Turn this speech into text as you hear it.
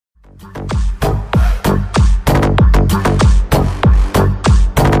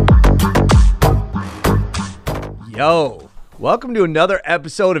Yo, welcome to another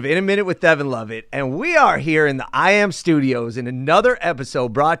episode of In a Minute with Devin Lovett, and we are here in the I Am Studios in another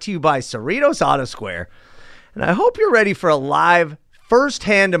episode brought to you by Cerritos Auto Square, and I hope you're ready for a live,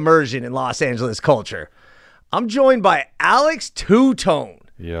 first-hand immersion in Los Angeles culture. I'm joined by Alex Two-Tone.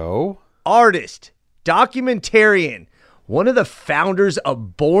 Yo. Artist, documentarian, one of the founders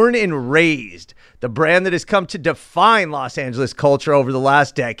of Born and Raised, the brand that has come to define Los Angeles culture over the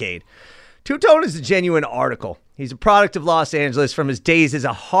last decade. Two-Tone is a genuine article. He's a product of Los Angeles from his days as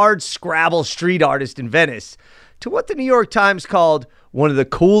a hard scrabble street artist in Venice to what the New York Times called one of the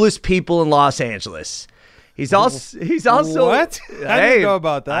coolest people in Los Angeles. He's also what? I didn't know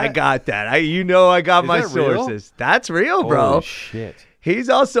about that. I got that. I got my sources. Real? That's real, bro. Holy shit. He's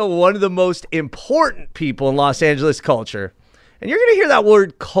also one of the most important people in Los Angeles culture. And you're going to hear that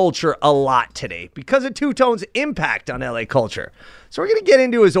word culture a lot today because of Two-Tone's impact on LA culture. So we're going to get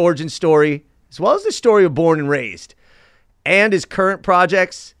into his origin story, as well as the story of Born and Raised, and his current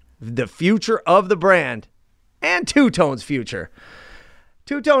projects, the future of the brand, and Two-Tone's future.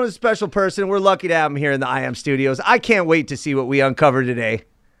 Two-Tone is a special person. We're lucky to have him here in the I Am Studios. I can't wait to see what we uncover today.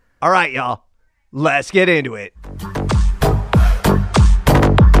 All right, y'all. Let's get into it.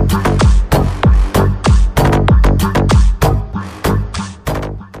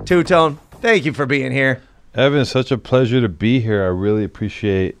 Two-Tone, thank you for being here. Evan, it's such a pleasure to be here. I really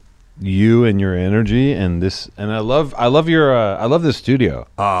appreciate you and your energy and this, and I love this studio.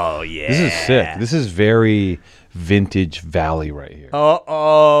 Oh yeah, this is sick. This is very vintage Valley right here.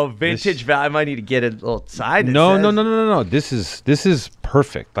 Vintage Valley. I might need to get a little sign. No. This is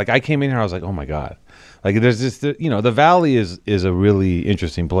perfect. Like I came in here, I was like, oh my god. Like there's this, the Valley is a really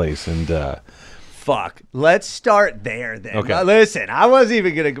interesting place, and fuck. Let's start there then. Okay. Listen, I wasn't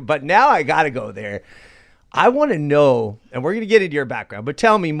even gonna, but now I gotta go there. I want to know, and we're going to get into your background, but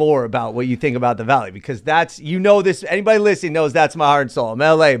tell me more about what you think about the Valley, because that's, this, anybody listening knows that's my heart and soul. I'm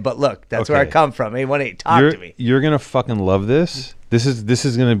LA, but look, that's where I come from. 818, talk to me. You're going to fucking love this. This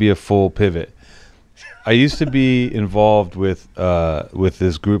is going to be a full pivot. I used to be involved with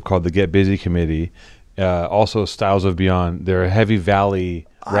this group called the Get Busy Committee, also Styles of Beyond. They're a heavy Valley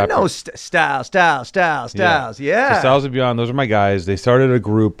rapper. I know Styles, yeah. So Styles of Beyond, those are my guys. They started a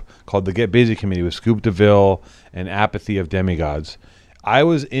group called the Get Busy Committee with Scoop DeVille and Apathy of Demigods. I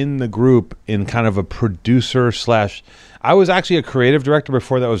was in the group in kind of a producer / I was actually a creative director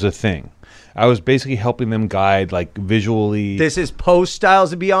before that was a thing. I was basically helping them guide, like, visually. This is post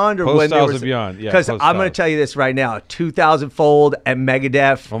Styles of Beyond? Or post when Styles of Beyond, yeah. Because I'm going to tell you this right now. 2000-fold and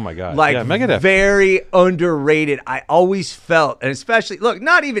Megadeth. Oh, my God. Like, yeah, Megadeth. Very underrated. I always felt, and especially, look,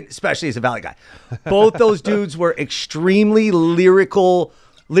 not even, especially as a Valley guy, both those dudes were extremely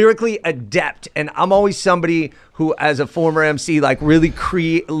lyrically adept. And I'm always somebody who, as a former MC, like, really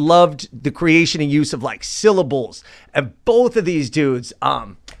loved the creation and use of, like, syllables. And both of these dudes,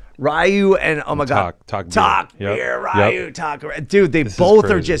 Ryu and oh my god, Talk Beer, Ryu, Talk. Dude, they both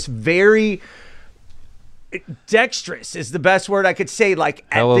are just very dexterous is the best word I could say. Like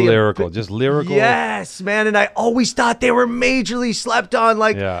hella lyrical, just lyrical. Yes, man. And I always thought they were majorly slept on,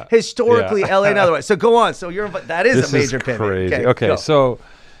 like historically, LA and otherwise. So go on. So that is a major pivot. Crazy. Okay, so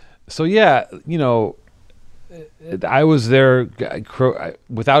yeah, I was there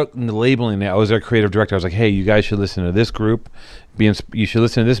without labeling it. I was their creative director. I was like, hey, you guys should listen to this group. You should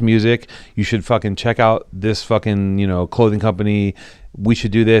listen to this music. You should fucking check out this fucking, clothing company. We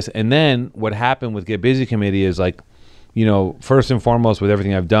should do this. And then what happened with Get Busy Committee is like, first and foremost with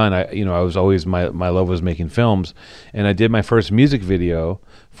everything I've done, I was always, my love was making films. And I did my first music video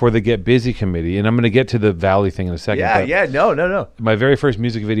for the Get Busy Committee. And I'm going to get to the Valley thing in a second. No. My very first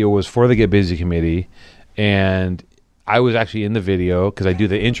music video was for the Get Busy Committee. And I was actually in the video because I do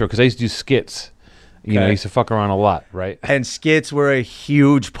the intro because I used to do skits. I used to fuck around a lot, right? And skits were a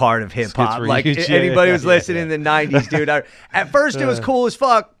huge part of hip hop. Like anybody who's listening in the 90s, dude. At first it was cool as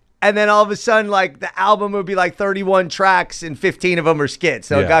fuck. And then all of a sudden, like the album would be like 31 tracks and 15 of them are skits.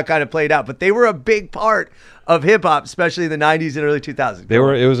 So it got kind of played out. But they were a big part of hip hop, especially in the 90s and early 2000s. It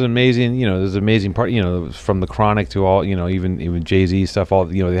was amazing. It was an amazing part, from the Chronic to all, even Jay-Z stuff, all,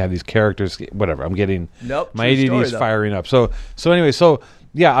 they have these characters, whatever. I'm getting, my ADD is firing up. So anyway,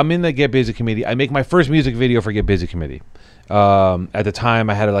 yeah, I'm in the Get Busy Committee. I make my first music video for Get Busy Committee. At the time,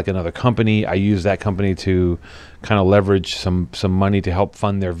 I had like another company. I used that company to kind of leverage some money to help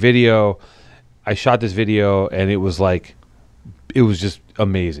fund their video. I shot this video, and it was just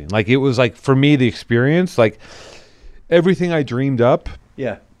amazing. Like, it was like, for me, the experience, like everything I dreamed up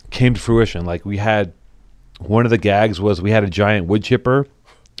came to fruition. Like, we had, one of the gags was we had a giant wood chipper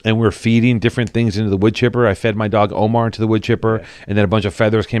and we're feeding different things into the wood chipper. I fed my dog Omar into the wood chipper, and then a bunch of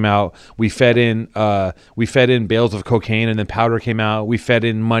feathers came out. We fed in bales of cocaine, and then powder came out. We fed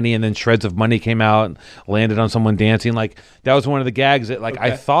in money, and then shreds of money came out and landed on someone dancing. Like, that was one of the gags that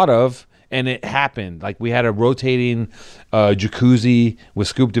I thought of, and it happened. Like, we had a rotating jacuzzi with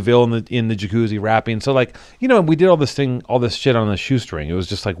Scoop DeVille in the jacuzzi rapping. So, like, you know, we did all this shit on a shoestring. It was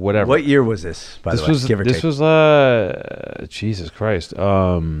just like whatever. What year was this? By the way, this was Jesus Christ.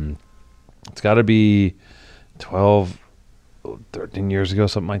 It's got to be 12, 13 years ago,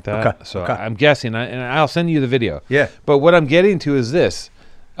 something like that. Okay. So I'm guessing, and I'll send you the video. Yeah. But what I'm getting to is this.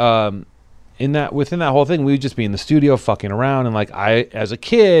 Within that whole thing, we would just be in the studio fucking around, and like, I, as a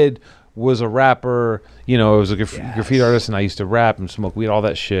kid, was a rapper, you know, I was a graffiti artist, and I used to rap and smoke weed, all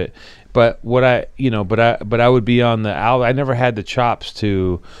that shit. But I would be on the album. I never had the chops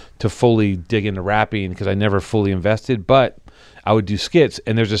to fully dig into rapping because I never fully invested, but I would do skits,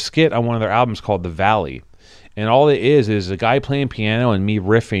 and there's a skit on one of their albums called The Valley. And all it is a guy playing piano and me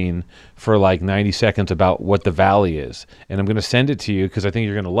riffing for like 90 seconds about what the Valley is. And I'm going to send it to you because I think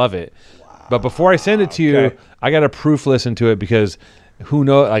you're going to love it. Wow. But before I send it to you, I got to proof listen to it because who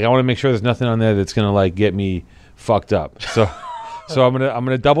knows? Like, I want to make sure there's nothing on there that's going to like get me fucked up. So I'm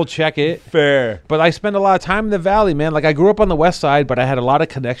gonna double check it. Fair. But I spend a lot of time in the Valley, man. Like, I grew up on the West Side, but I had a lot of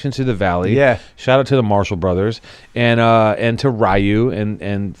connections to the Valley. Yeah. Shout out to the Marshall Brothers and to Ryu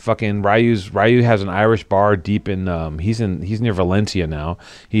and fucking Ryu has an Irish bar deep in he's near Valencia now.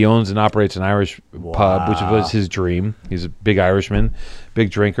 He owns and operates an Irish pub, which was his dream. He's a big Irishman,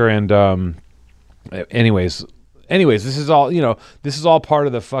 big drinker, and anyways, this is all, you know, this is all part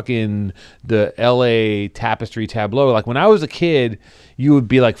of the LA tapestry tableau. Like, when I was a kid, you would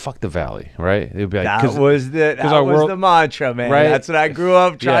be like, fuck the Valley, right? It would be like, that was the mantra, man. Right? That's what I grew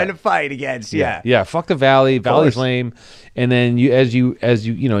up trying to fight against. Yeah. Fuck the Valley. Valley's lame. And then as you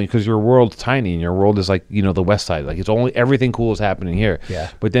know, because your world's tiny and your world is like, you know, the West Side, like, it's only, everything cool is happening here.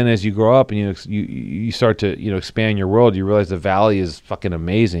 Yeah. But then as you grow up and you start to, you know, expand your world, you realize the Valley is fucking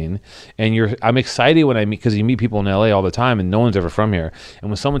amazing. And I'm excited when because you meet people in LA all the time and no one's ever from here. And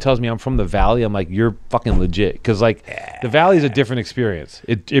when someone tells me I'm from the Valley, I'm like, you're fucking legit. Because like, the Valley is a different experience.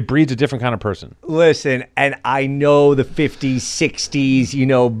 It breeds a different kind of person. Listen, and I know the 50s, 60s, you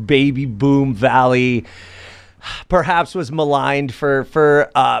know, baby boom Valley perhaps was maligned for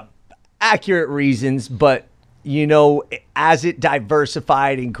accurate reasons, but you know, as it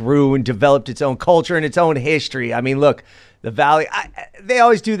diversified and grew and developed its own culture and its own history. I mean, look, the Valley, they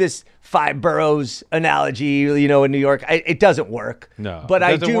always do this 5 boroughs analogy, you know, in New York. It doesn't work. No, but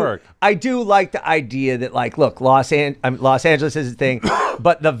it doesn't work. I do like the idea that, like, look, Los Angeles is a thing,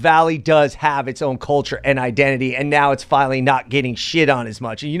 but the Valley does have its own culture and identity, and now it's finally not getting shit on as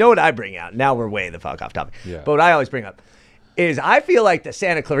much. And you know what I bring out? Now we're way the fuck off topic. Yeah. But what I always bring up is I feel like the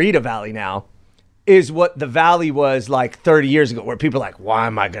Santa Clarita Valley now is what the Valley was like 30 years ago, where people are like, why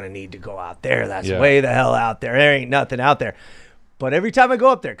am I going to need to go out there? That's way the hell out there. There ain't nothing out there. But every time I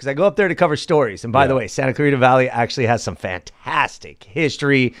go up there, because I go up there to cover stories, and by the way, Santa Clarita Valley actually has some fantastic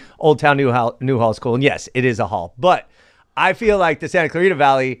history, Old Town New Hall School, and yes, it is a hall. But I feel like the Santa Clarita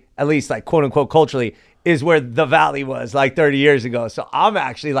Valley, at least like quote unquote culturally, is where the Valley was like 30 years ago. So I'm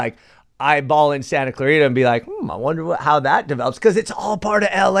actually like eyeballing Santa Clarita and be like, I wonder how that develops, because it's all part of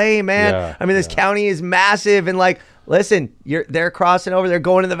LA, man. Yeah, I mean, this county is massive, and like, listen, they're crossing over, they're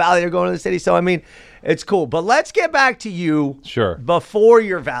going to the Valley, they're going to the city. So I mean, it's cool. But let's get back to you. Sure. Before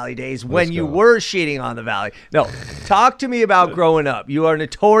your Valley days, when you were shitting on the Valley. No, talk to me about growing up. You are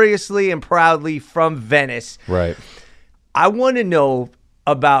notoriously and proudly from Venice. Right. I want to know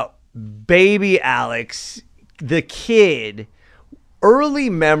about baby Alex, the kid, early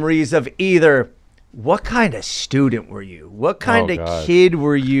memories of either what kind of student were you? What kind of kid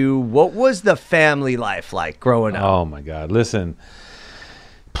were you? What was the family life like growing up? Oh, my God. Listen.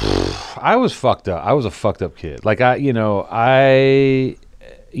 I was fucked up. I was a fucked up kid. Like, I'm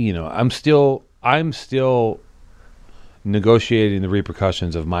still negotiating the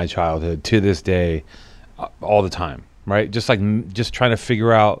repercussions of my childhood to this day, all the time. Right. Just trying to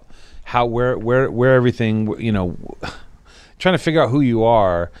figure out where everything, you know, trying to figure out who you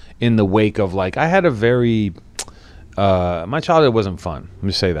are in the wake of, like, I had a very, my childhood wasn't fun. Let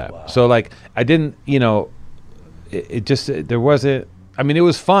me say that. Wow. So like, I didn't, you know, there wasn't, I mean, it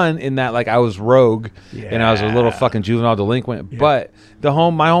was fun in that, like, I was rogue and I was a little fucking juvenile delinquent, but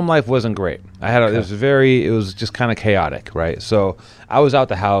my home life wasn't great. It was just kind of chaotic, right? So I was out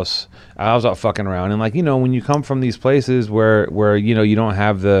the house, I was out fucking around, and like, you know, when you come from these places where you know, you don't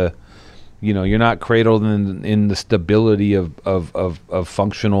have the you're not cradled in the stability of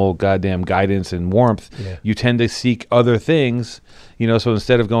functional goddamn guidance and warmth. Yeah. You tend to seek other things, so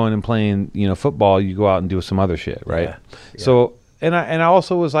instead of going and playing, football, you go out and do some other shit, right? Yeah. So, and I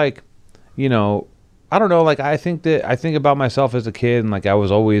also was like, I don't know, like I think about myself as a kid, and like I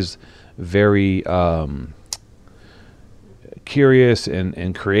was always very curious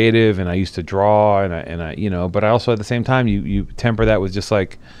and creative, and I used to draw, and I but I also at the same time you temper that with just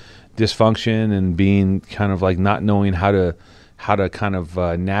like dysfunction and being kind of like not knowing how to kind of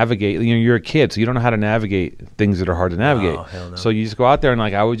navigate. You're a kid, so you don't know how to navigate things that are hard to navigate. Oh, hell no. So you just go out there, and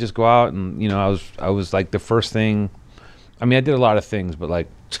like I would just go out, and I was like the first thing. I mean, I did a lot of things, but like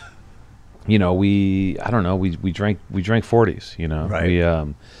we drank 40s.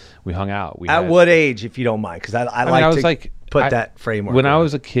 Right. We hung out. At what age, if you don't mind? Because I was like put that framework. When I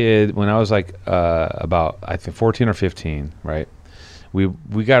was a kid, when I was like about I think 14 or 15, right? We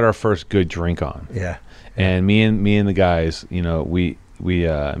got our first good drink on. Yeah. And me and the guys, me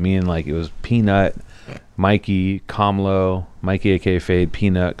and like it was Peanut, Mikey, Comlo, Mikey aka Fade,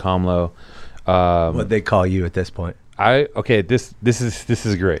 Peanut, Comlo. What they call you at this point? This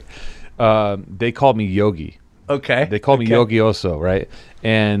is great. They called me Yogi. Okay. They called me Yogi Oso, right?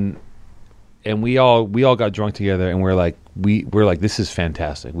 And we all got drunk together, and we're like this is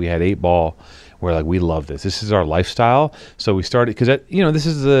fantastic. We had 8-ball. We're like, we love this. This is our lifestyle. So we started because this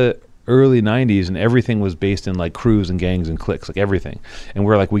is the early 90s, and everything was based in like crews and gangs and cliques, like everything. And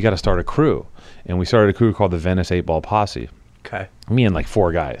we're like, we got to start a crew, and we started a crew called the Venice 8-Ball Posse. Okay. Me and like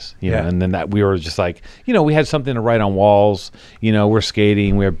 4 guys, and then that we were just like, we had something to write on walls. We're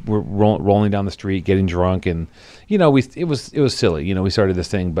skating, we're rolling down the street, getting drunk, and it was silly. We started this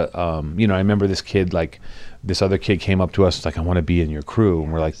thing, but I remember this kid, like this other kid came up to us, like, I want to be in your crew,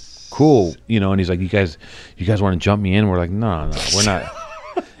 and we're like, cool, and he's like, you guys want to jump me in? We're like, no, we're not.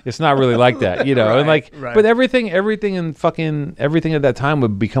 It's not really like that, right, and like, right. But everything at that time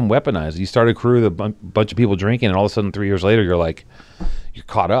would become weaponized. You start a crew with a bunch of people drinking, and all of a sudden 3 years later, you're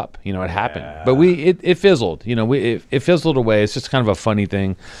caught up. It happened, but it fizzled. It fizzled away. It's just kind of a funny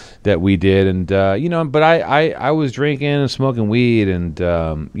thing that we did, and but I was drinking and smoking weed, and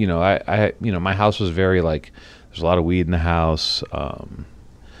my house was very like there's a lot of weed in the house.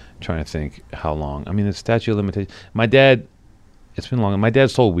 Trying to think how long. I mean, the statute of limitations. My dad. It's been long. My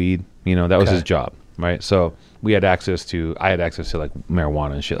dad sold weed. That was his job, right? So I had access to like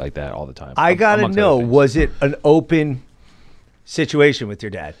marijuana and shit like that all the time. I gotta know, was it an open situation with your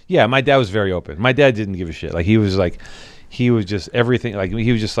dad? Yeah, my dad was very open. My dad didn't give a shit. Like he was just everything. Like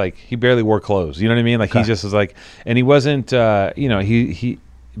he was just like he barely wore clothes. You know what I mean? Like he just was like, and he wasn't. My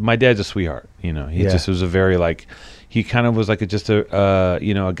dad's a sweetheart. He just was a very like. He kind of was like a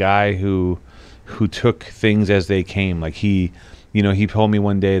guy who took things as they came. Like he told me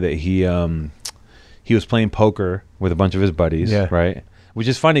one day that he was playing poker with a bunch of his buddies, right? Which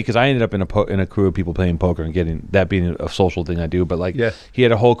is funny because I ended up in a crew of people playing poker and getting that being a social thing I do. But like, he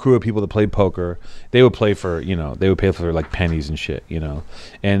had a whole crew of people that played poker. They would play for they would pay for like pennies and shit,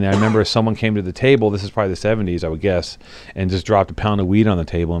 And I remember someone came to the table. This is probably the 70s, I would guess, and just dropped a pound of weed on the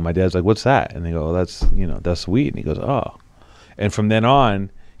table. And my dad's like, "What's that?" And they go, "Oh, that's weed." And he goes, "Oh," and from then on,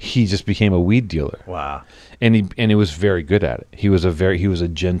 he just became a weed dealer. Wow. And he was very good at it. He was a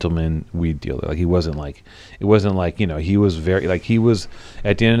gentleman weed dealer. Like he was very like he was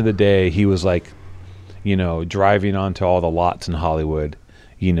at the end of the day, he was like, driving onto all the lots in Hollywood,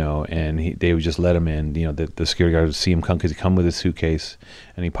 and they would just let him in. The security guard would see him come because he'd come with his suitcase,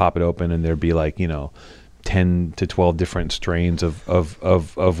 and he'd pop it open, and there'd be like 10 to 12 different strains of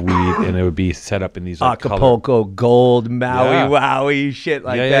weed, and it would be set up in these like Acapulco Gold, Maui, Wowie, shit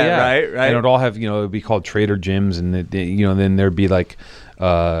like that, right? And it would all have, it would be called Trader Jim's, and then there'd be like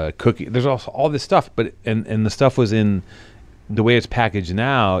cookie. There's also all this stuff, but and the stuff was in the way it's packaged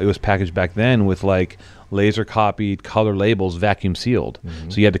now. It was packaged back then with like laser copied color labels, vacuum sealed.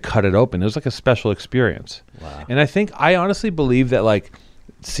 Mm-hmm. So you had to cut it open. It was like a special experience. Wow. And I honestly believe that like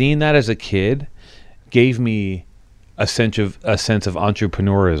seeing that as a kid gave me a sense of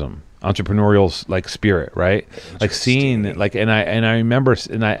entrepreneurial like spirit, right? Like seeing like, and I remember,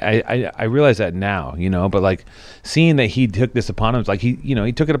 and I realize that now, but like seeing that he took this upon him, like he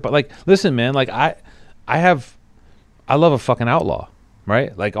took it upon, like, listen, man, like I love a fucking outlaw,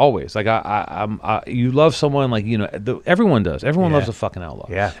 right? Like always, like you love someone like, everyone does. Everyone loves a fucking outlaw.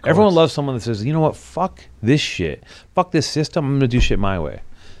 Yeah. Everyone loves someone that says, you know what, fuck this shit, fuck this system. I'm gonna do shit my way.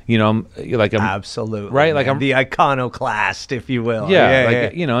 I'm absolutely right. Like I'm the iconoclast, if you will.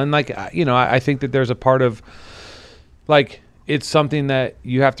 And like, I think that there's a part of like, it's something that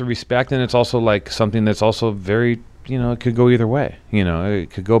you have to respect. And it's also like something that's also very, it could go either way, it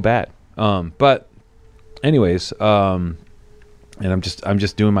could go bad. But anyways, and I'm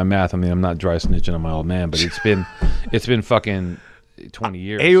just doing my math. I mean, I'm not dry snitching on my old man, but it's been fucking 20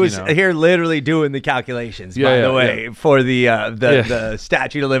 years. He was here literally doing the calculations, by the way, for the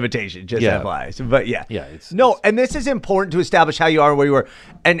statute of limitation, just FYI. So, but it's and this is important to establish how you are and where you were.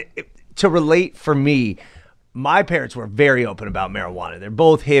 And to relate for me, my parents were very open about marijuana. They're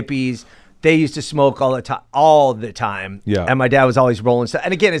both hippies. They used to smoke all the time. Yeah. And my dad was always rolling stuff.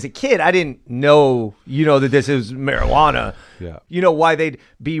 And again, as a kid, I didn't know, that this is marijuana. Yeah. Why they'd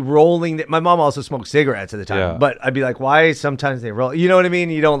be rolling. My mom also smoked cigarettes at the time. Yeah. But I'd be like, why sometimes they roll? You know what I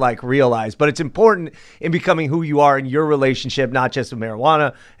mean? You don't realize. But it's important in becoming who you are in your relationship, not just with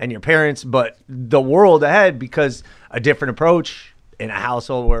marijuana and your parents, but the world ahead, because a different approach in a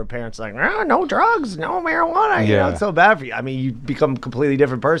household where parents are like, no drugs, no marijuana, it's so bad for you. I mean, you become a completely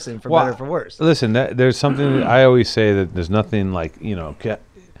different person for better or for worse. Listen, there's something that I always say, that there's nothing like, you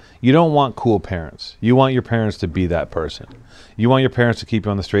don't want cool parents. You want your parents to be that person. You want your parents to keep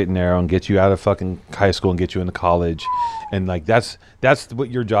you on the straight and narrow and get you out of fucking high school and get you into college. And that's what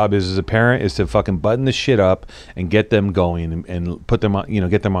your job is as a parent, is to fucking button the shit up and get them going and put them on,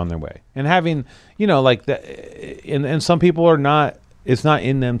 get them on their way. And having, like that, and some people are not, it's not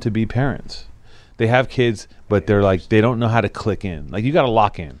in them to be parents. They have kids, but they're like, they don't know how to click in. Like, you got to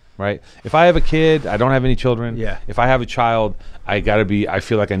lock in, right? If I have a kid, I don't have any children. Yeah. If I have a child, I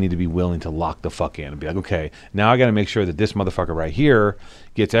feel like I need to be willing to lock the fuck in and be like, okay, now I got to make sure that this motherfucker right here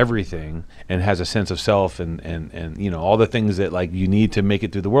gets everything and has a sense of self and all the things that like you need to make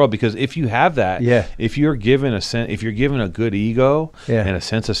it through the world. Because if you have that, if you're given a good ego and a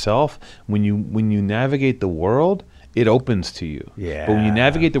sense of self, when you navigate the world, it opens to you. Yeah. But when you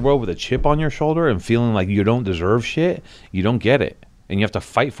navigate the world with a chip on your shoulder and feeling like you don't deserve shit, you don't get it. And you have to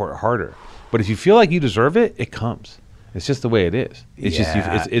fight for it harder. But if you feel like you deserve it, it comes. It's just the way it is. It's just,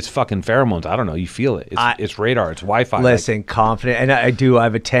 it's fucking pheromones. I don't know. You feel it. It's radar. It's Wi-Fi. Listen, confident. And I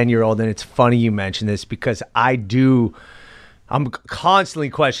have a 10-year-old, and it's funny you mention this, because I'm constantly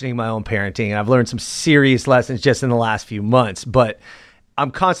questioning my own parenting. And I've learned some serious lessons just in the last few months. But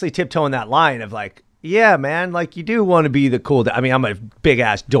I'm constantly tiptoeing that line of like, yeah, man, like you do want to be the cool dad. I mean, I'm a big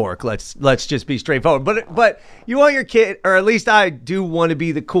ass dork. Let's just be straightforward. But you want your kid, or at least I do want to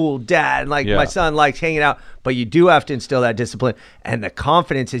be the cool dad. Like my son likes hanging out, but you do have to instill that discipline and the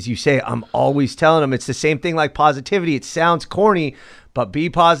confidence, as you say. I'm always telling them it's the same thing like positivity. It sounds corny, but be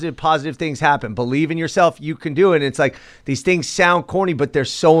positive. Positive things happen. Believe in yourself. You can do it. And it's like, these things sound corny, but they're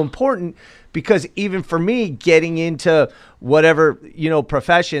so important, because even for me, getting into whatever,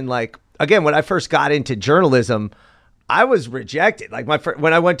 profession, like, again, when I first got into journalism, I was rejected. Like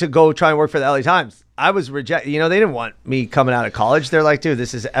when I went to go try and work for the LA Times, I was rejected. They didn't want me coming out of college. They're like, dude,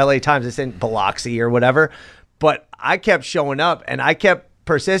 this is LA Times. This isn't Biloxi or whatever. But I kept showing up and I kept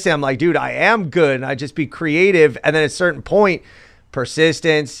persisting. I'm like, dude, I am good. And I just be creative. And then at a certain point,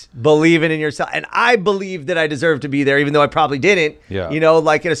 persistence, believing in yourself. And I believed that I deserved to be there, even though I probably didn't. Yeah.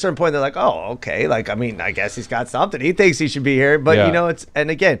 Like at a certain point, they're like, oh, okay. Like, I mean, I guess he's got something. He thinks he should be here. But,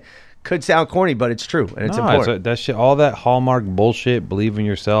 and again, could sound corny, but it's true, and it's important. That shit, all that Hallmark bullshit, believe in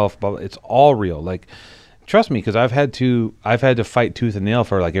yourself, but it's all real. Like, trust me, because I've had to fight tooth and nail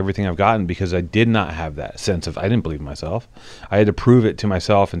for like everything I've gotten, because I did not have that sense of, I didn't believe in myself. I had to prove it to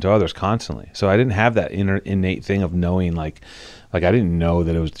myself and to others constantly. So I didn't have that innate thing of knowing like I didn't know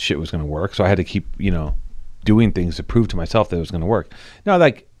that shit was going to work. So I had to keep doing things to prove to myself that it was going to work. Now,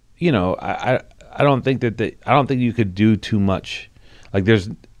 like I don't think I don't think you could do too much. Like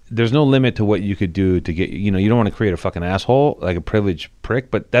there's no limit to what you could do to get, you don't want to create a fucking asshole, like a privileged prick,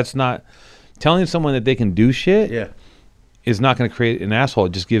 but that's not, telling someone that they can do shit is not going to create an asshole.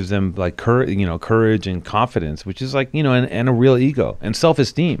 It just gives them like courage and confidence, which is like, and a real ego and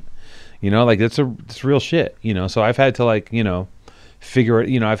self-esteem, like it's real shit, so I've had to like, figure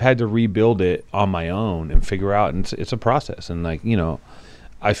it, I've had to rebuild it on my own and figure out, and it's a process. And like,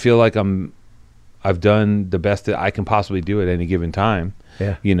 I feel like I've done the best that I can possibly do at any given time.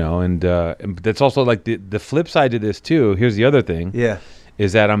 Yeah. And that's also like the flip side to this too. Here's the other thing. Yeah.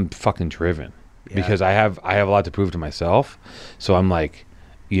 Is that I'm fucking driven because I have a lot to prove to myself. So I'm like,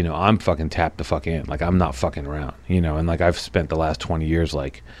 I'm fucking tapped the fuck in. Like I'm not fucking around, and like I've spent the last 20 years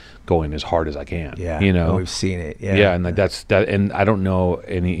like going as hard as I can. Yeah. We've seen it. Yeah. Yeah. And like that's that. And I don't know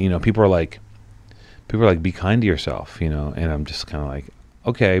any, people are like, be kind to yourself, and I'm just kind of like,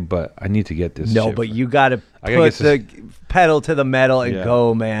 okay, but I need to get this. No, but you got to put the pedal to the metal and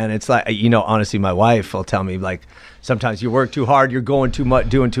go, man. It's like, honestly, my wife will tell me like, sometimes you work too hard, you're going too much,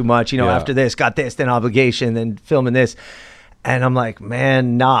 doing too much, after this, got this, then obligation, then filming this. And I'm like,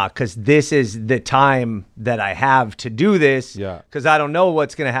 man, nah, because this is the time that I have to do this. Yeah. Because I don't know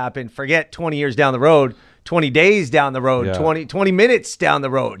what's going to happen. Forget 20 years down the road, 20 days down the road, 20 minutes down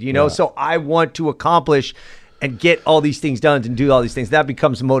the road, you know? So I want to accomplish and get all these things done and do all these things. That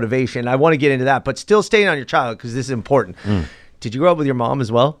becomes motivation. I want to get into that, but still staying on your child because this is important. Did you grow up with your mom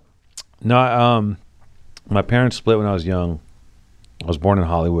as well? No, my parents split when I was young. I was born in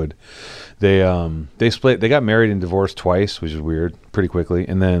Hollywood. They split. They got married and divorced twice, which is weird, pretty quickly.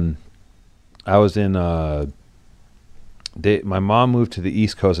 And then I was in. My mom moved to the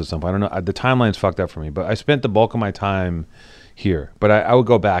East Coast at some point. I don't know. The timeline's fucked up for me, but I spent the bulk of my time here. But I would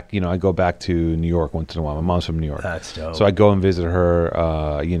go back. I go back to New York once in a while. My mom's from New York. That's dope. So I go and visit her.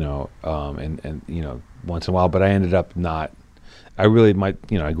 And once in a while. But I ended up not. I really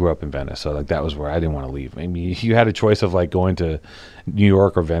I grew up in Venice, so like that was where I didn't want to leave. I mean, you had a choice of like going to New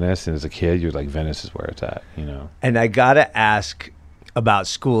York or Venice, and as a kid, you're like, Venice is where it's at, And I gotta ask about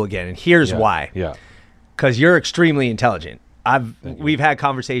school again, and here's why. Yeah. Because you're extremely intelligent. We've had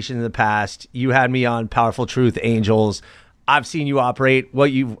conversations in the past. You had me on Powerful Truth Angels. I've seen you operate,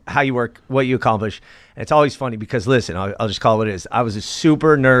 how you work, what you accomplish. And it's always funny because, listen, I'll just call it what it is. I was a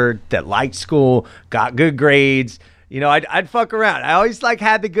super nerd that liked school, got good grades. I'd fuck around. I always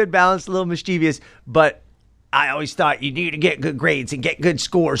had the good balance, a little mischievous, but I always thought you need to get good grades and get good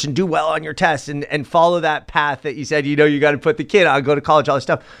scores and do well on your tests and follow that path that you said, you got to put the kid on, go to college, all this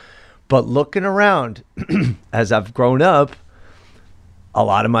stuff. But looking around, as I've grown up, a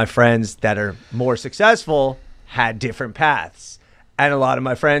lot of my friends that are more successful had different paths. And a lot of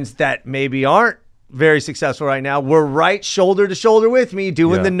my friends that maybe aren't very successful right now were right shoulder to shoulder with me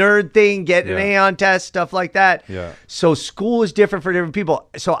doing the nerd thing, getting an A on tests, stuff like that. Yeah. So school is different for different people.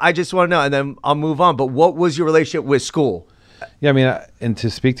 So I just want to know, and then I'll move on. But what was your relationship with school? Yeah, I mean, and to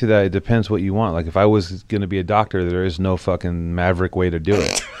speak to that, it depends what you want. Like if I was going to be a doctor, there is no fucking maverick way to do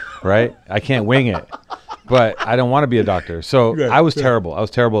it, right? I can't wing it. But I don't want to be a doctor. So I was terrible. I was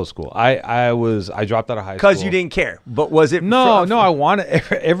terrible at school. I dropped out of high school. Because you didn't care. But was it? No, I wanted,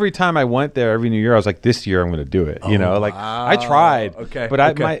 every time I went there, every New Year, I was like, this year I'm going to do it. I tried. Okay.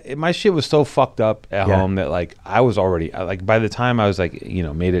 But my shit was so fucked up at home that like I was already, by the time I was like,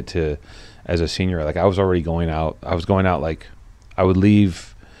 made it to as a senior, like I was already going out. I was going out like I would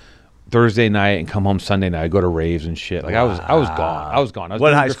leave Thursday night and come home Sunday night. I go to raves and shit. Like I was gone. I was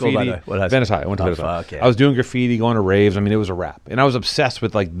what high school, by the way? What high school? Venice High. I went to Venice High. I was doing graffiti, going to raves. I mean, it was a wrap. And I was obsessed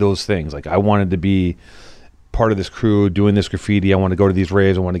with like those things. Like I wanted to be part of this crew, doing this graffiti. I wanted to go to these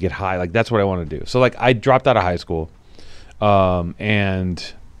raves. I wanted to get high. Like that's what I wanted to do. So like I dropped out of high school,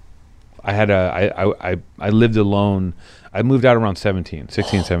 and I had I lived alone. I moved out around 16,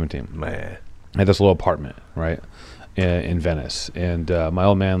 17. Man, I had this little apartment, right? In Venice, and my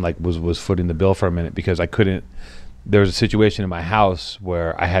old man like was footing the bill for a minute because I couldn't. There was a situation in my house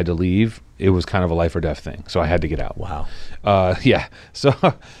where I had to leave. It was kind of a life or death thing, so I had to get out. Wow. Yeah. So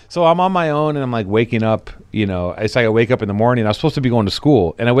I'm on my own, and I'm like waking up. It's like I wake up in the morning. I was supposed to be going to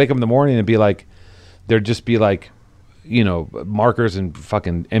school, and I wake up in the morning and be like, there'd just be like, markers and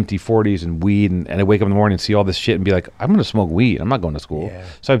fucking empty 40s and weed. And I wake up in the morning and see all this shit and be like, I'm going to smoke weed. I'm not going to school. Yeah.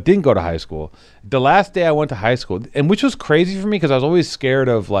 So I didn't go to high school. The last day I went to high school, and which was crazy for me because I was always scared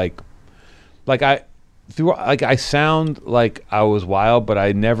of I sound like I was wild, but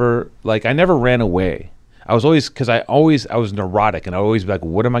I never ran away. I was always, because I was neurotic, and I always be like,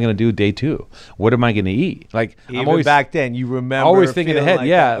 what am I going to do day 2? What am I going to eat? Like, even I'm always back then, you remember always thinking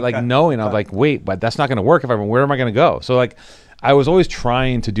ahead, like knowing. I was like, wait, but that's not going to work where am I going to go? So like, I was always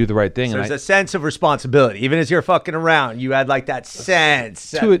trying to do the right thing. So there's a sense of responsibility, even as you're fucking around. You had like that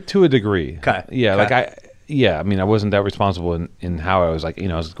sense to a degree. Okay. Yeah, okay. I mean, I wasn't that responsible in how I was like,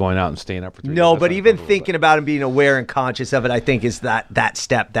 I was going out and staying up for 3 days. No, but even thinking about and being aware and conscious of it, I think is that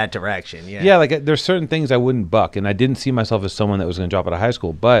step, that direction. Yeah. Yeah, like there's certain things I wouldn't buck, and I didn't see myself as someone that was going to drop out of high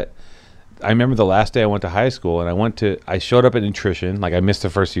school. But I remember the last day I went to high school, and I showed up at nutrition. Like I missed the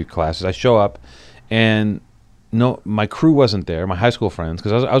first few classes. I show up, and no, my crew wasn't there. My high school friends,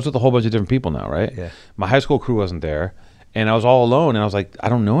 because I was with a whole bunch of different people now, right? Yeah. My high school crew wasn't there, and I was all alone. And I was like, I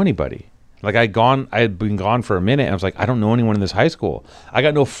don't know anybody. Like I had been gone for a minute, and I was like, I don't know anyone in this high school. I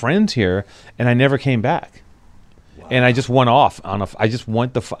got no friends here, and I never came back. Wow. And I just went off I just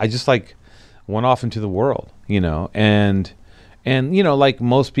went off into the world, and like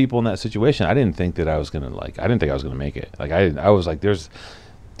most people in that situation, I didn't think that I was gonna make it. Like I was like, there's,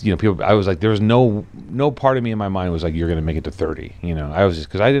 people. I was like, there was no part of me in my mind was like, you're gonna make it to 30. I was just,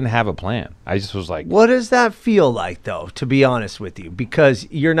 because I didn't have a plan. I just was like, what does that feel like though? To be honest with you, because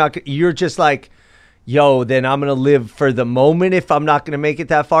you're just like, yo, then I'm gonna live for the moment if I'm not gonna make it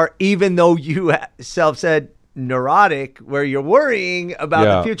that far, even though you self said neurotic where you're worrying about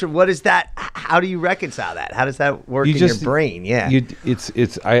the future. What is that? How do you reconcile that? How does that work in your brain? Yeah.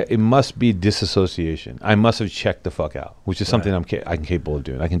 It must be disassociation. I must have checked the fuck out, which is something I'm capable of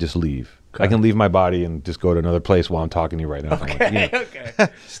doing. I can just leave. Okay. I can leave my body and just go to another place while I'm talking to you right now. Okay, okay.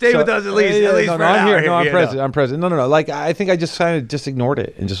 Stay with us at least for an hour. Here. No, I'm present. I'm present. No. Like, I think I just kind of just ignored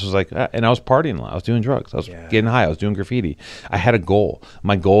it and just was like, and I was partying a lot. I was doing drugs. I was getting high. I was doing graffiti. I had a goal.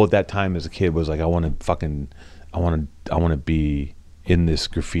 My goal at that time as a kid was like, I want to be in this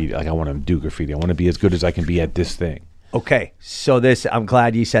graffiti. Like, I want to do graffiti. I want to be as good as I can be at this thing. Okay. So I'm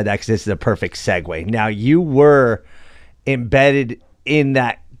glad you said that, because this is a perfect segue. Now, you were embedded in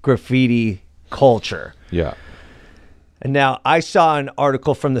that graffiti culture. Yeah. And now I saw an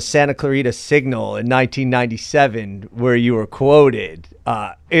article from the Santa Clarita Signal in 1997 where you were quoted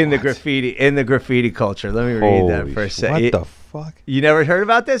in the graffiti culture. Let me read that for a second. What the fuck? You never heard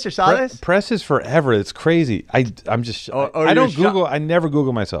about this or saw this? Press is forever. It's crazy. I'm just. I don't Google. I never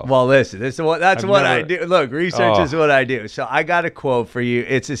Google myself. Well, listen. That's what I do. Look, research is what I do. So I got a quote for you.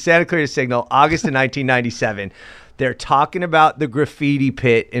 It's the Santa Clarita Signal, August of 1997. They're talking about the graffiti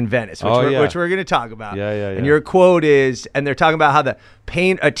pit in Venice, which we're going to talk about. Yeah. And your quote is, and they're talking about how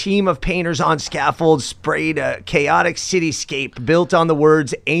a team of painters on scaffolds sprayed a chaotic cityscape built on the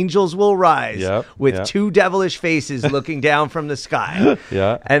words "Angels will rise" with two devilish faces looking down from the sky.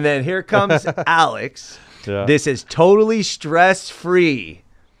 Yeah. And then here comes Alex. Yeah. This is totally stress-free.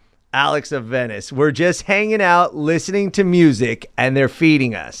 Alex of Venice. We're just hanging out, listening to music, and they're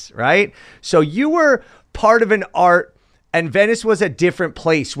feeding us, right? So you were part of an art, and Venice was a different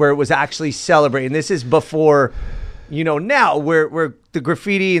place where it was actually celebrating. This is before, now where the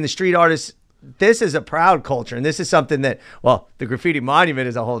graffiti and the street artists, this is a proud culture. And this is something that, well, the graffiti monument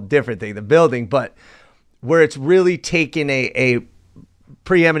is a whole different thing, the building, but where it's really taken a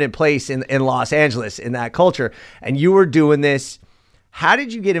preeminent place in Los Angeles in that culture. And you were doing this. How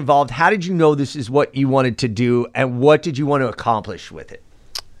did you get involved? How did you know this is what you wanted to do? And what did you want to accomplish with it?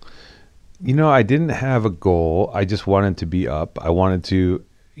 I didn't have a goal. I just wanted to be up. I wanted to,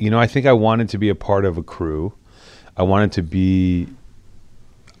 I think I wanted to be a part of a crew. I wanted to be,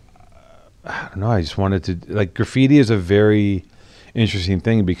 I don't know. I just wanted to, like, graffiti is a very interesting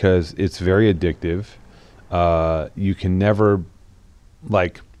thing because it's very addictive. You can never,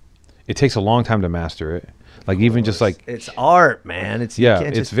 like, it takes a long time to master it. Like, even just like, it's art, man.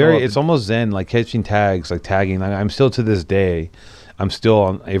 It's almost zen, like catching tags, like tagging. I'm still, to this day, I'm still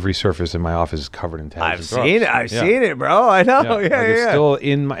on every surface in my office is covered in tags. I've seen it, bro. I know. It's still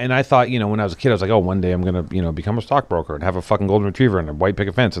in my, and I thought, when I was a kid, I was like, oh, one day I'm going to, become a stockbroker and have a fucking golden retriever and a white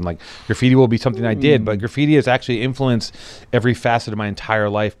picket fence. And like, graffiti will be something I did, but graffiti has actually influenced every facet of my entire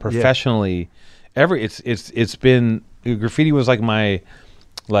life professionally. It's been, graffiti was like my,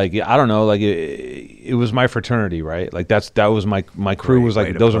 like, I don't know, like it was my fraternity, right? Like that was my crew. Was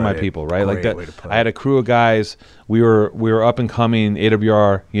like, those are my people, right? Like that. I had a crew of guys. We were up and coming.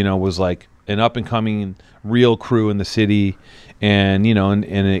 AWR, was like an up and coming real crew in the city, and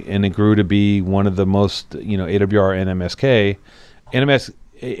and it grew to be one of the most, AWR and MSK,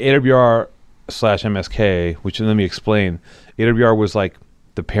 AWR / MSK. Which, let me explain. AWR was like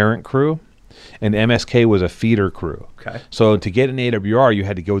the parent crew, and MSK was a feeder crew. Okay. So to get an AWR, you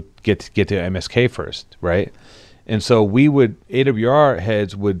had to go get to MSK first, right? And so AWR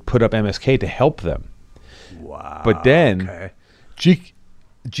heads would put up MSK to help them. Wow. But then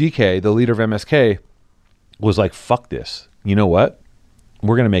GK, the leader of MSK, was like, fuck this. You know what?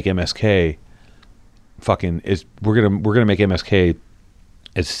 We're going to make MSK we're going to make MSK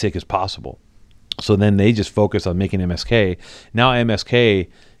as sick as possible. So then they just focused on making MSK. Now MSK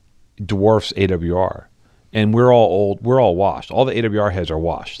dwarfs AWR, and we're all old. We're all washed. All the AWR heads are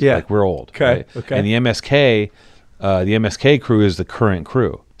washed. Yeah, like, we're old. Okay. Right? Okay. And the MSK crew is the current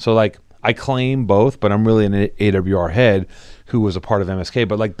crew. So like, I claim both, but I'm really an AWR head who was a part of MSK.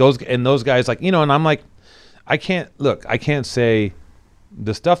 But like those guys, like, and I'm like, I can't say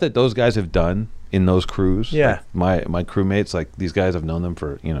the stuff that those guys have done in those crews. Yeah. Like my crewmates, like, these guys, I've known them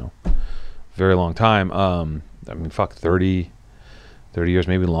for very long time. I mean, fuck, 30 years,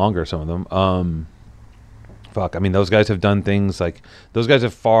 maybe longer, some of them. Those guys have done things, like, those guys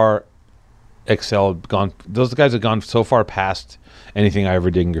have far excelled, those guys have gone so far past anything I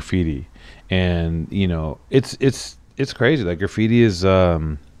ever did in graffiti. And, it's crazy. Like, graffiti is, I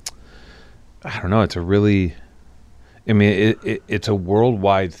don't know, it's a really, it's a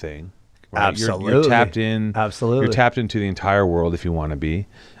worldwide thing. Right? Absolutely. You're tapped in. Absolutely. You're tapped into the entire world if you want to be.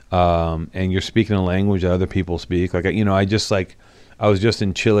 And you're speaking a language that other people speak. Like, I was just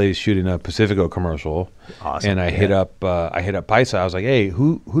in Chile shooting a Pacifico commercial. Awesome. And I hit up Paisa. I was like, hey,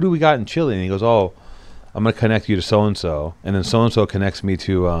 who do we got in Chile? And he goes, oh, I'm gonna connect you to so and so then so and so connects me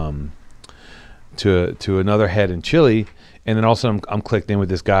to another head in Chile, and then also I'm clicked in with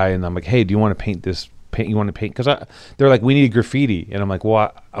this guy, and I'm like, hey, do you want to paint this? You want to paint? Because they're like, we need graffiti, and I'm like,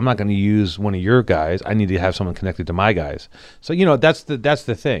 well, I'm not going to use one of your guys. I need to have someone connected to my guys. So that's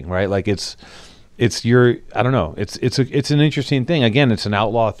the thing, right? Like it's your, I don't know. It's an interesting thing. Again, it's an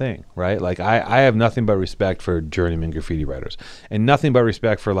outlaw thing, right? Like I have nothing but respect for journeyman graffiti writers, and nothing but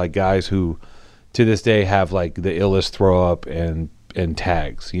respect for like guys who, to this day, have like the illest throw up and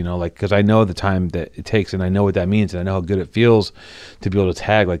tags, like, because I know the time that it takes, and I know what that means, and I know how good it feels to be able to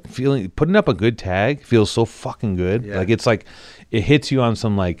tag. Like putting up a good tag feels so fucking good. Yeah. Like it's like it hits you on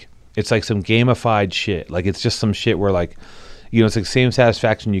some like, it's like some gamified shit. Like it's just some shit where like, it's like same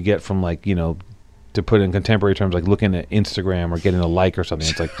satisfaction you get from like, to put in contemporary terms, like looking at Instagram or getting a like or something.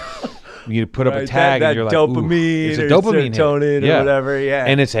 It's like you put up a tag and you're like, dopamine, it's a dopamine serotonin or whatever. Yeah,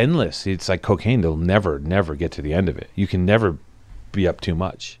 and it's endless. It's like cocaine. They'll never get to the end of it. You can never be up too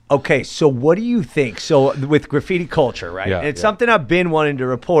much. Okay, so what do you think? So with graffiti culture, right? Yeah, and it's something I've been wanting to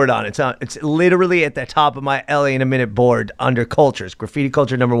report on. It's literally at the top of my LA in a Minute board under cultures. Graffiti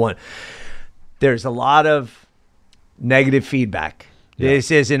culture number 1. There's a lot of negative feedback. Yeah.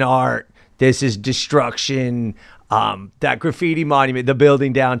 This isn't art. This is destruction. That graffiti monument, the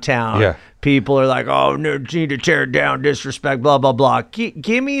building downtown. Yeah. People are like, oh, no, need to tear it down, disrespect, blah, blah, blah.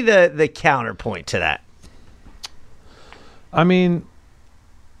 Give me the counterpoint to that. I mean,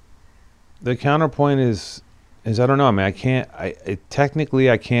 the counterpoint is I don't know. I mean, technically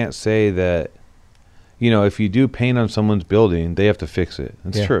I can't say that, if you do paint on someone's building, they have to fix it.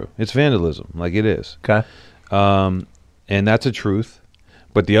 It's true. It's vandalism, like it is. Okay. And that's a truth.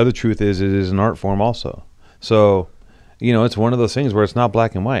 But the other truth is it is an art form also. So, it's one of those things where it's not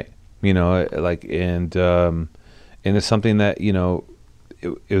black and white, like, and it's something that,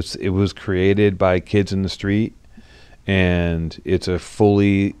 it was created by kids in the street. And it's a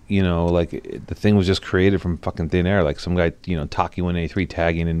fully, like the thing was just created from fucking thin air. Like some guy, Taki 183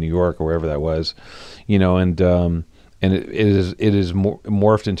 tagging in New York or wherever that was, and it is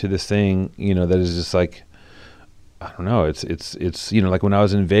morphed into this thing, that is just like, I don't know. It's like when I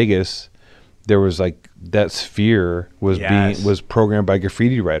was in Vegas, there was like that sphere was programmed by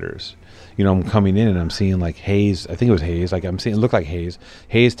graffiti writers. I'm coming in and I'm seeing like haze. I think it was haze. Like I'm seeing, it looked like haze.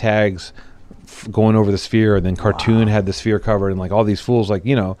 Haze tags going over the sphere, and then Cartoon had the sphere covered, and like all these fools, like,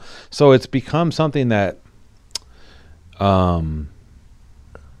 so it's become something that I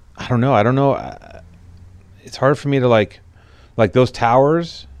don't know, it's hard for me to like those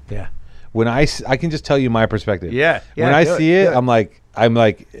towers. When I can just tell you my perspective. When I see it, I'm like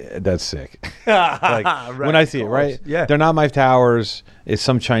that's sick. Like right, when I see it, right? They're not my towers. It's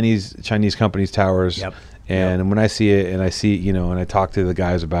some Chinese company's towers. And when I see it, and I see, and I talk to the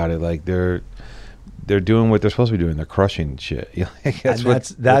guys about it, like they're doing what they're supposed to be doing. They're crushing shit.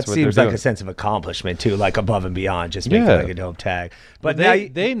 That seems like a sense of accomplishment too, like above and beyond just making like a dope tag. But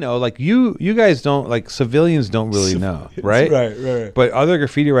they know, like you guys don't, like civilians don't really know, right? Right. But other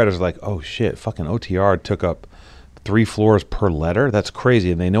graffiti writers are like, oh shit, fucking OTR took up 3 floors per letter. That's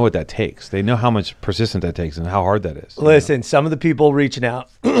crazy, and they know what that takes. They know how much persistent that takes and how hard that is. Listen, some of the people reaching out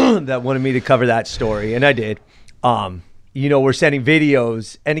that wanted me to cover that story, and I did. We're sending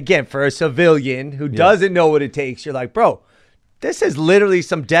videos, and again, for a civilian who doesn't know what it takes, you're like, bro, this is literally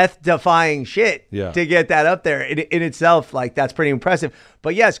some death-defying shit to get that up there. In itself, like, that's pretty impressive.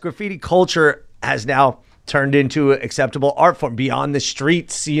 But yes, graffiti culture has now turned into an acceptable art form beyond the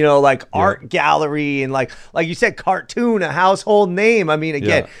streets, like art gallery, and like you said, Cartoon, a household name. I mean,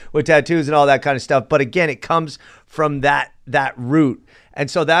 again, with tattoos and all that kind of stuff. But again, it comes from that root. And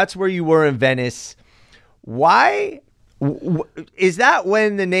so that's where you were in Venice. Why is that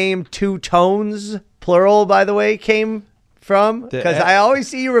when the name Two Tones, plural, by the way, came from? Because I always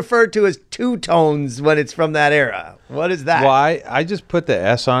see you referred to as Two Tones when it's from that era. What is that? Well, I just put the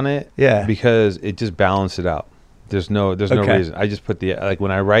S on it because it just balanced it out. There's no reason. I just put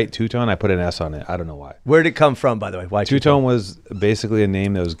when I write two-tone, I put an S on it. I don't know why. Where did it come from, by the way? Why two-tone? Was basically a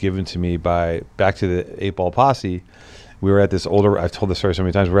name that was given to me back to the 8 Ball Posse. We were at this older, I've told this story so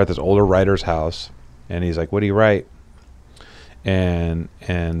many times, we were at this older writer's house, and he's like, what do you write? And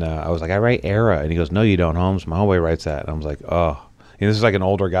I was like, I write era. And he goes, no, you don't, Holmes. My homeboy writes that. And I was like, oh. And this is like an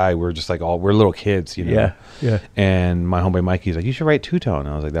older guy. We're just like we're little kids, Yeah. And my homeboy Mikey's like, you should write two-tone. And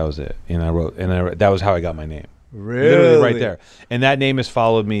I was like, that was it. And I wrote, that was how I got my name. Really? Literally right there. And that name has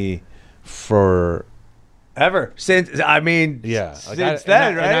followed me for Ever since, I mean, yeah, since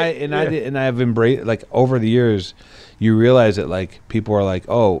then, right? And I've embraced, like, over the years, you realize that, like, people are like,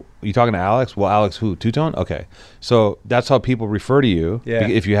 oh, you talking to Alex? Well, Alex who? Two-Tone? Okay. So that's how people refer to you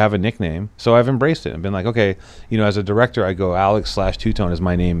if you have a nickname. So I've embraced it and been like, okay, you know, as a director, I go Alex/Two-Tone is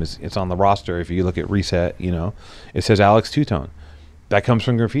my name. It's on the roster. If you look at Reset, you know, it says Alex Two-Tone. That comes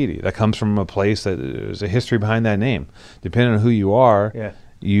from graffiti. That comes from a place that there's a history behind that name. Depending on who you are,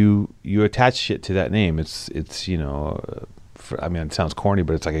 you attach shit to that name. It's you know, I mean, it sounds corny,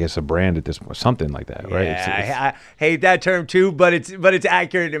 but it's like, I guess, a brand at this point, something like that, right? I hate that term too, but it's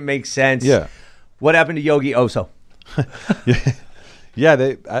accurate. It makes sense. Yeah. What happened to Yogi Oso? Yeah,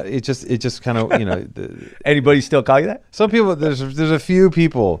 it just kind of, you know. Anybody still call you that? Some people, there's a few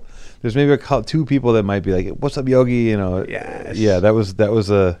people. There's maybe two people that might be like, "What's up, Yogi?" You know. Yes. Yeah, that was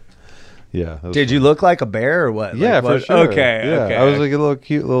a. Yeah. Did you look like a bear or what? Yeah, like, for sure. Okay. Yeah, okay. I was like a little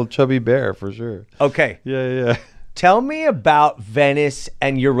cute, little chubby bear for sure. Okay. Yeah. Tell me about Venice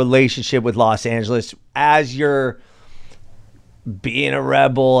and your relationship with Los Angeles as you're being a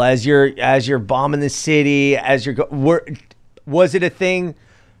rebel, as you're bombing the city, was it a thing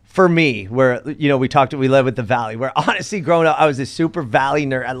for me where, you know, we live with the Valley, where honestly growing up, I was a super Valley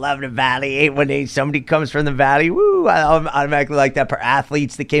nerd. I love the Valley. Hate when somebody comes from the Valley. Woo, I automatically like that. For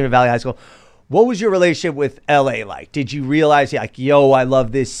athletes that came to Valley High School. What was your relationship with LA like? Did you realize, like, yo, I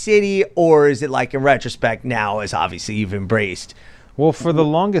love this city? Or is it like, in retrospect now, as obviously you've embraced? Well, for the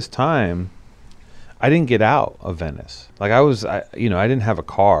longest time, I didn't get out of Venice. Like, I didn't have a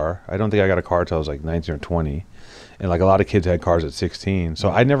car. I don't think I got a car until I was like 19 or 20. And like a lot of kids had cars at 16.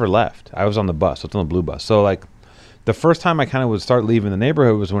 So I never left. I was on the bus. I was on the blue bus. So like the first time I kind of would start leaving the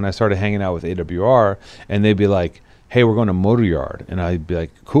neighborhood was when I started hanging out with AWR, and they'd be like, hey, we're going to Motor Yard. And I'd be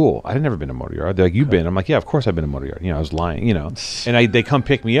like, cool. I had never been to Motor Yard. They're like, you've been? I'm like, yeah, of course I've been to Motor Yard. You know, I was lying, you know. And they come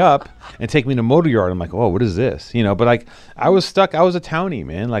pick me up and take me to Motor Yard. I'm like, oh, what is this? You know, but like I was stuck. I was a townie,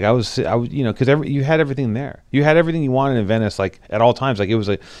 man. Like I was, you know, because you had everything there. You had everything you wanted in Venice, like at all times. Like it was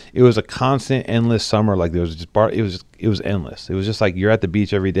a constant, endless summer. Like there was just it was endless. It was just like you're at the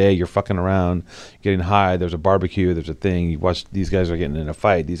beach every day. You're fucking around, getting high. There's a barbecue. There's a thing. You watch, these guys are getting in a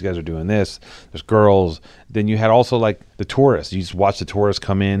fight. These guys are doing this. There's girls. Then you had also like the tourists. You just watch the tourists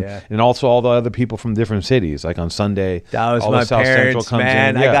come in, and also all the other people from different cities. Like on Sunday, that was my parents,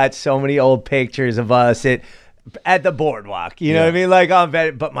 man. I got so many old pictures of us at the boardwalk. You know what I mean? Like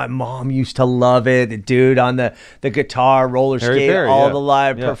but my mom used to love it. The dude on the guitar, roller skate, the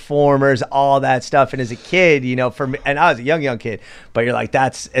live performers, all that stuff. And as a kid, you know, for me, and I was a young kid, but you're like,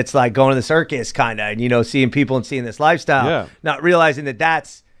 it's like going to the circus kind of, and you know, seeing people and seeing this lifestyle, not realizing that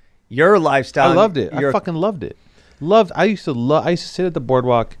that's your lifestyle. I loved it. I fucking loved it. I used to sit at the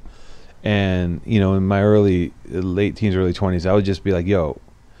boardwalk, and you know, in my late teens, early 20s, I would just be like, yo,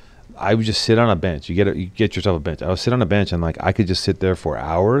 I would just sit on a bench. You get yourself a bench. I would sit on a bench, and like I could just sit there for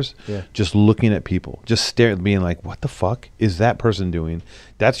hours, just looking at people, just staring, being like, what the fuck is that person doing?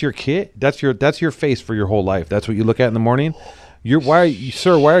 That's your kid. That's your face for your whole life. That's what you look at in the morning. Why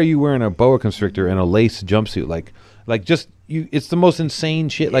are you wearing a boa constrictor and a lace jumpsuit? Like just you, it's the most insane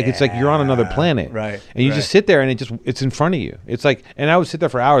shit. Like it's like you're on another planet, right? And you just sit there, and it's in front of you. It's like, and I would sit there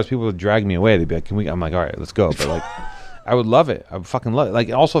for hours. People would drag me away. They'd be like, "Can we?" I'm like, "All right, let's go." But like, I would love it. I would fucking love it.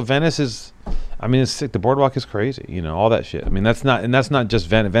 Like also, Venice is, I mean, it's sick. The boardwalk is crazy. You know, all that shit. I mean, that's not just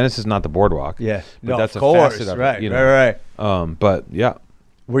Venice. Venice is not the boardwalk. Yeah, but that's of course, a facet of right, it. You know? Right. But yeah.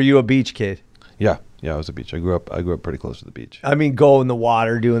 Were you a beach kid? Yeah, I was a beach. I grew up pretty close to the beach. I mean, go in the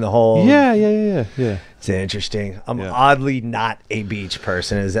water, doing the whole. Yeah. It's interesting. I'm oddly not a beach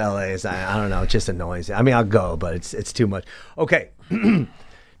person as LA is. I don't know. It just annoys me. I mean, I'll go, but it's too much. Okay.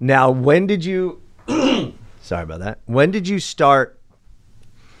 Now, when did you? Sorry about that. When did you start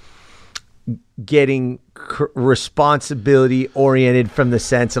getting responsibility oriented from the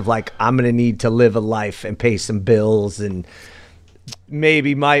sense of like, I'm going to need to live a life and pay some bills and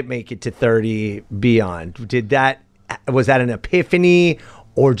maybe might make it to 30 beyond? Was that an epiphany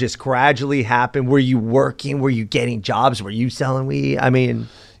or just gradually happen? Were you working? Were you getting jobs? Were you selling weed? I mean,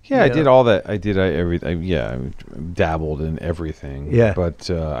 I did all that. I did everything. I dabbled in everything. Yeah.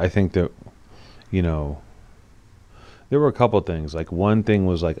 But I think that, you know, there were a couple of things. Like one thing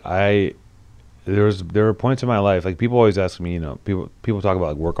was like there were points in my life, like people always ask me, you know, people talk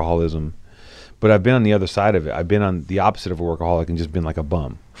about like workaholism. But I've been on the other side of it. I've been on the opposite of a workaholic and just been like a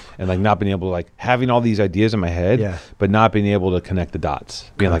bum, and like not being able to, like, having all these ideas in my head, but not being able to connect the dots.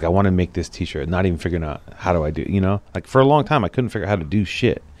 Being like, I want to make this T-shirt, not even figuring out how do I do. You know, like for a long time I couldn't figure out how to do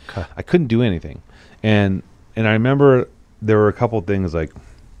shit. I couldn't do anything, and I remember there were a couple things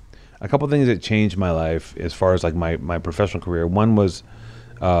that changed my life as far as like my professional career. One was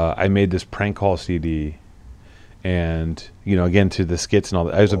I made this prank call CD And, you know, again, to the skits and all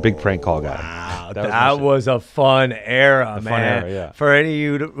that. I was a big prank call guy. Wow, that was a fun era, man. Fun era, yeah. For any of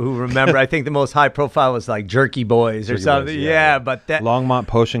you who remember, I think the most high profile was like Jerky Boys or something. Boys, yeah, but that Longmont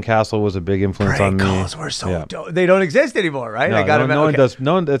Potion Castle was a big influence on me. Prank calls were so dope. They don't exist anymore, right? No, no one does.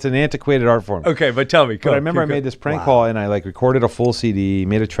 No one. That's an antiquated art form. Okay, but tell me. But I remember I made this prank call, and I like recorded a full CD,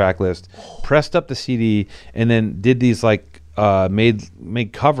 made a track list, pressed up the CD, and then did these like made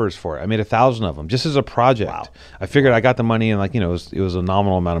covers for it. I made 1,000 of them just as a project. Wow. I figured I got the money, and like, you know, it was a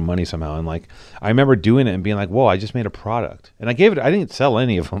nominal amount of money somehow. And like, I remember doing it and being like, whoa, I just made a product. And I didn't sell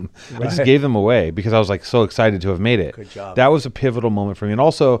any of them. Right. I just gave them away because I was like so excited to have made it. Good job. That was a pivotal moment for me. And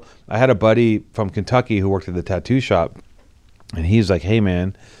also I had a buddy from Kentucky who worked at the tattoo shop, and he's like, hey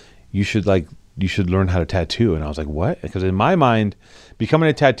man, you should learn how to tattoo. And I was like, what? Because in my mind, becoming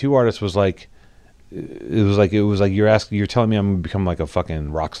a tattoo artist was like, it was like you're telling me I'm gonna become like a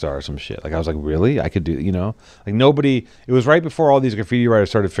fucking rock star or some shit. Like I was like, really? I could do, you know? Like nobody. It was right before all these graffiti writers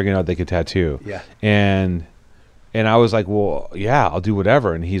started figuring out they could tattoo. Yeah. And I was like, well, yeah, I'll do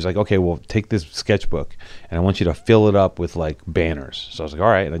whatever. And he's like, okay, well, take this sketchbook and I want you to fill it up with like banners. So I was like, all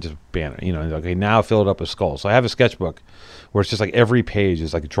right, and I just banner, you know. And okay, now fill it up with skulls. So I have a sketchbook where it's just like every page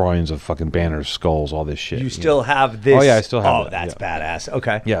is like drawings of fucking banners, skulls, all this shit. You still have this? Oh yeah, I still have it. Oh, that's badass.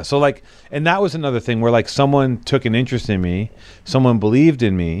 Okay. Yeah, so like, and that was another thing where like someone took an interest in me, someone believed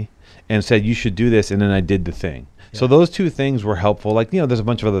in me and said, you should do this, and then I did the thing. Yeah. So those two things were helpful. Like, you know, there's a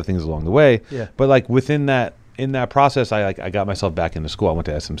bunch of other things along the way. Yeah. But like in that process, I got myself back into school. I went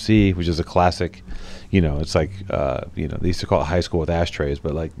to SMC, which is a classic, you know, it's like, you know, they used to call it high school with ashtrays,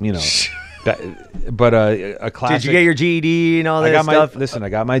 but like, you know, a classic. Did you get your GED and all that stuff? Listen, I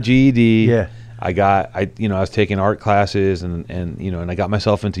got my GED. Yeah. I was taking art classes and you know, and I got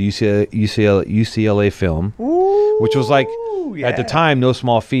myself into UCLA film, which was like, at the time, no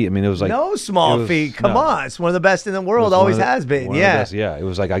small feat. I mean, it was like no small feat. Come on, it's one of the best in the world. Always has been. Yeah. Yeah. It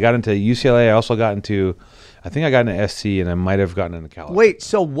was like I got into UCLA. I also got into, I think I got into SC, and I might have gotten into California. Wait,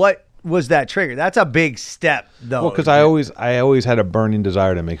 so what was that trigger? That's a big step, though. Well, because I always had a burning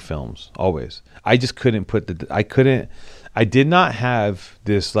desire to make films. Always. I just couldn't I did not have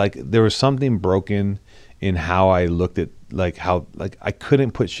this, like, there was something broken in how I looked at, like, how, like, I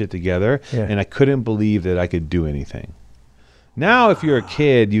couldn't put shit together, and I couldn't believe that I could do anything. Now, if you're a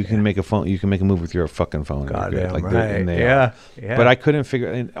kid, you can make a phone. You can make a move with your fucking phone. Goddamn like right. Yeah. But I couldn't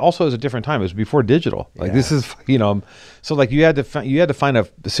figure. And also, it was a different time. It was before digital. Like this is, you know. So like you had to find a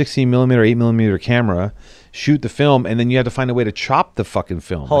 16 millimeter, 8 millimeter camera, shoot the film, and then you had to find a way to chop the fucking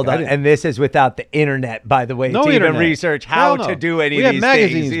film. Hold on, and this is without the internet, by the way. No to internet. Even research how to do any of these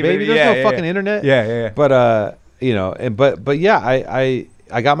magazines, things. Baby. There's no fucking internet. Yeah. But you know, but yeah,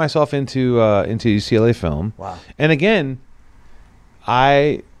 I got myself into UCLA film. Wow. And again,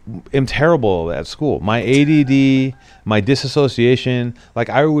 I am terrible at school. My ADD, my disassociation, like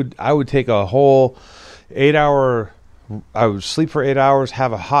I would take a whole 8 hour, I would sleep for 8 hours,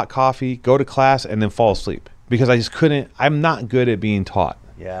 have a hot coffee, go to class, and then fall asleep because I just couldn't. I'm not good at being taught.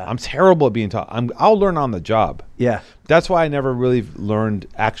 Yeah. I'm terrible at being taught. I'll learn on the job. Yeah. That's why I never really learned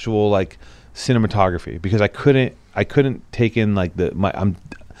actual like cinematography because I couldn't take in like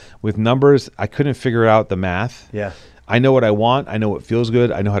with numbers. I couldn't figure out the math. Yeah. I know what I want. I know what feels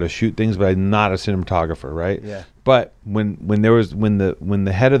good. I know how to shoot things, but I'm not a cinematographer, right? Yeah. But when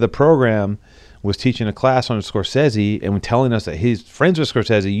the head of the program was teaching a class on Scorsese and telling us that he's friends with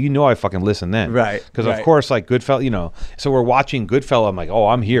Scorsese, you know I fucking listened then, right? Because of course, like Goodfellas, you know. So we're watching Goodfellas. I'm like, oh,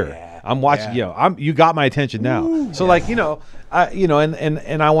 I'm here. Yeah. I'm watching. You know, you got my attention now. Ooh, so like, you know,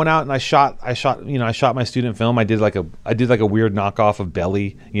 and I went out and I shot my student film. I did like a weird knockoff of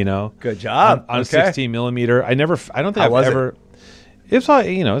Belly, you know. Good job. On 16 millimeter. I don't think I've ever. It's all,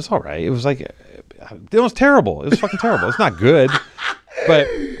 you know, it's all right. It was like, it was terrible. It was fucking terrible. It's not good, but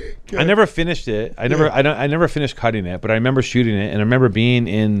I never finished it. I never finished cutting it, but I remember shooting it, and I remember being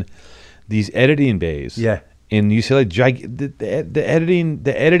in these editing bays. Yeah. In UCLA,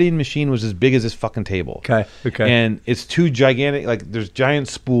 the editing machine was as big as this fucking table. Okay. And it's two gigantic, like there's giant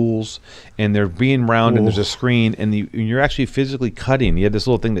spools, and they're being round, and there's a screen, and you're actually physically cutting. You had this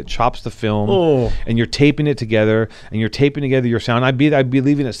little thing that chops the film, and you're taping it together, and you're taping together your sound. I'd be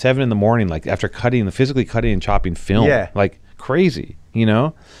leaving at 7 a.m, like after physically cutting and chopping film, like crazy, you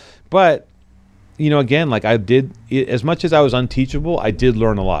know. But you know, again, like I did, as much as I was unteachable, I did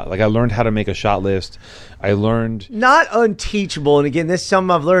learn a lot. Like I learned how to make a shot list. I learned not unteachable, and again, this is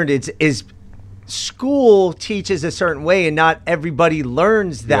something I've learned. Is school teaches a certain way, and not everybody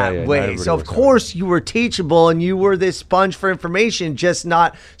learns that way. So of course you were teachable, and you were this sponge for information, just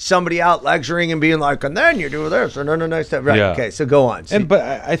not somebody out lecturing and being like, and then you do this, and then the next step. Right? Yeah. Okay, so go on. But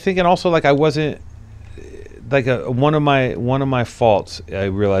I think, and also like I wasn't. like one of my faults I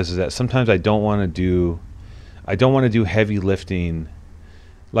realize is that sometimes I don't want to do heavy lifting.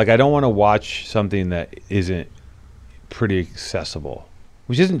 Like I don't want to watch something that isn't pretty accessible,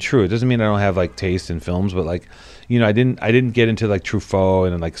 which isn't true. It doesn't mean I don't have like taste in films, but like, you know, I didn't get into like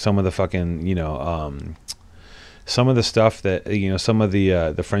Truffaut and like some of the fucking, you know, some of the stuff that, you know, some of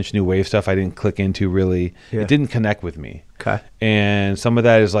the French New Wave stuff I didn't click into really. Yeah. It didn't connect with me. Okay. And some of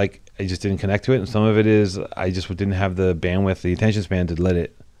that is like I just didn't connect to it, and some of it is I just didn't have the bandwidth, the attention span to let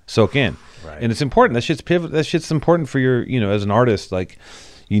it soak in. Right. And it's important. That shit's pivot. That shit's important for your, you know, as an artist. Like,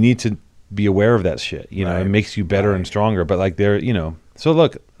 you need to be aware of that shit. You know, it makes you better and stronger. But like there, you know. So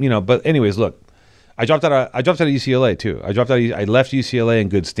look, you know. But anyways, look. I dropped out of UCLA too. I left UCLA in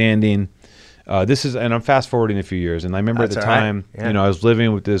good standing. And I'm fast forwarding a few years, and I remember at the time, you know, I was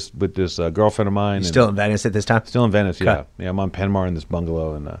living with this girlfriend of mine. You're still in Venice at this time? Still in Venice, yeah. Yeah, I'm on Penmar in this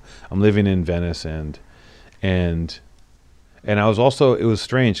bungalow, and I'm living in Venice, and I was also, it was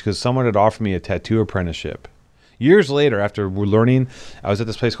strange because someone had offered me a tattoo apprenticeship. Years later, after we're learning, I was at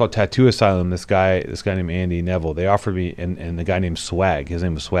this place called Tattoo Asylum. This guy named Andy Neville. They offered me, and the guy named Swag. His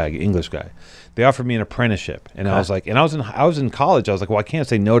name was Swag, English guy. They offered me an apprenticeship, and I was like, and I was in college. I was like, well, I can't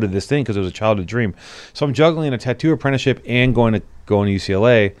say no to this thing because it was a childhood dream. So I'm juggling a tattoo apprenticeship and going to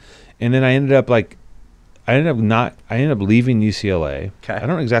UCLA, and then I ended up leaving UCLA. Okay. I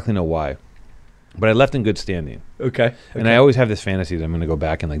don't exactly know why, but I left in good standing. Okay. And I always have this fantasy that I'm going to go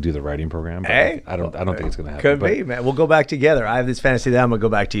back and like do the writing program. But hey, I don't think it's going to happen. Could be, man. We'll go back together. I have this fantasy that I'm going to go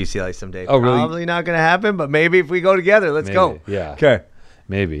back to UCLA someday. Oh, really? Probably not going to happen, but maybe if we go together, let's go. Yeah. Okay.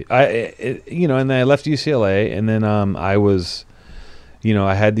 Maybe. You know, and then I left UCLA, and then I was, you know,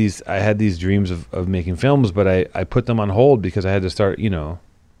 I had these dreams of making films, but I put them on hold because I had to start, you know.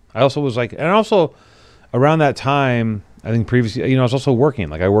 I also was like, and also around that time, I think previously, you know, I was also working.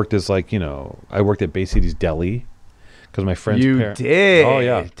 Like I worked as like, you know, I worked at Bay City's Deli because my friend's parents. You did? Oh,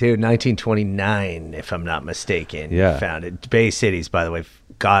 yeah. Dude, 1929, if I'm not mistaken. Yeah. Founded. Bay City's, by the way,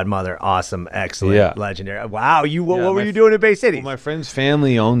 godmother, awesome, excellent, legendary. Wow. What were you doing at Bay City? Well, my friend's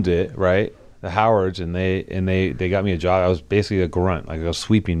family owned it, right? The Howards, and they got me a job. I was basically a grunt. Like I was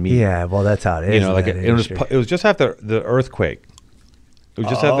sweeping meat. Yeah, well, that's how it is. You know, like it was just after the earthquake. It was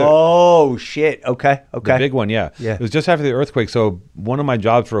just after. Oh shit! Okay. The big one, yeah. It was just after the earthquake. So one of my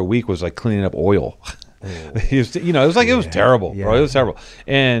jobs for a week was like cleaning up oil. You know, it was like it was terrible, bro. It was terrible.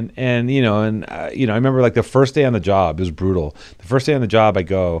 And you know, I remember like the first day on the job, it was brutal. The first day on the job, I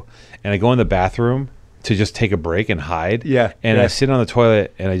go in the bathroom to just take a break and hide. Yeah. And I sit on the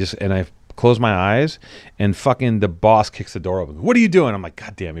toilet and I close my eyes, and fucking the boss kicks the door open. What are you doing? I'm like,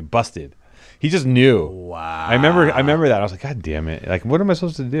 God damn it, busted. He just knew. Wow. I remember that. I was like, God damn it. Like, what am I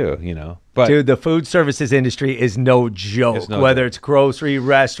supposed to do? You know? But dude, the food services industry is no joke. Whether it's grocery,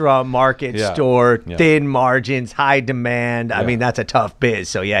 restaurant, market, store, thin margins, high demand. I mean, that's a tough biz.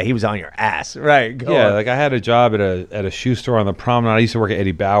 So yeah, he was on your ass. Right. Go on. Like I had a job at a shoe store on the Promenade. I used to work at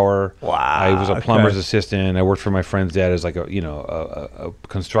Eddie Bauer. Wow. I was a plumber's assistant. I worked for my friend's dad as like a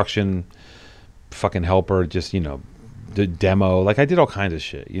construction fucking helper, just, you know, the demo. Like I did all kinds of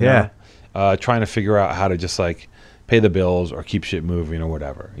shit, you know? Trying to figure out how to just like pay the bills or keep shit moving or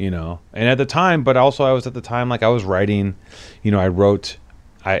whatever, you know. And at the time, but also I was at the time like I was writing, you know, I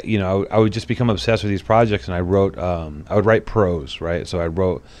would just become obsessed with these projects, and I would write prose, right? So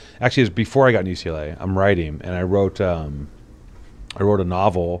actually it was before I got into UCLA. I'm writing, and I wrote a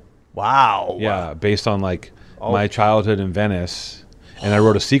novel. Wow. Yeah, based on like my childhood in Venice, and I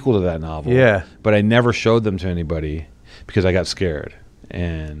wrote a sequel to that novel. Yeah. But I never showed them to anybody because I got scared.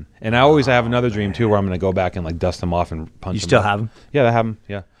 And I always have another dream too, where I'm going to go back and like dust them off and punch them. You still off. have them? Yeah, I have them.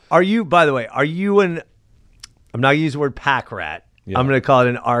 Yeah. Are you, by the way, I'm not going to use the word pack rat. Yeah. I'm going to call it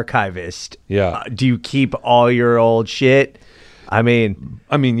an archivist. Yeah. Do you keep all your old shit? I mean,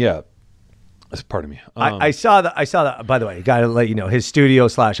 yeah. That's part of me. I saw that, by the way, got to let you know, his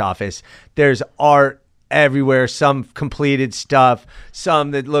studio/office, there's art everywhere, some completed stuff,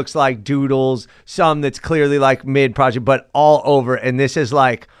 some that looks like doodles, some that's clearly like mid-project, but all over. And this is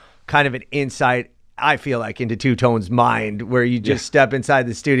like kind of an insight, I feel like, into Two Tone's mind, where you just step inside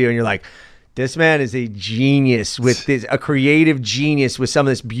the studio and you're like, this man is a genius a creative genius with some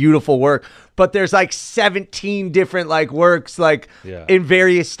of this beautiful work. But there's like 17 different like works like in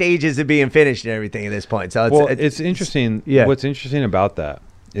various stages of being finished and everything at this point. So it's interesting. Yeah. What's interesting about that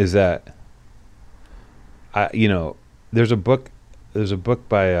is that there's a book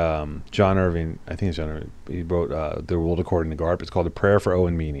by John Irving. I think it's John Irving. He wrote The World According to Garp. It's called A Prayer for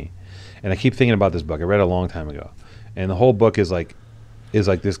Owen Meany. And I keep thinking about this book. I read it a long time ago. And the whole book is like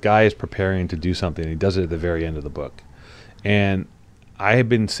this guy is preparing to do something. And he does it at the very end of the book. And I have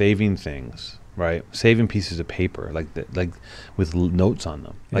been saving things right? Saving pieces of paper, like with notes on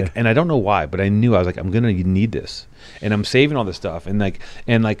them. Like, and I don't know why, but I knew I was like, I'm gonna need this, and I'm saving all this stuff, and like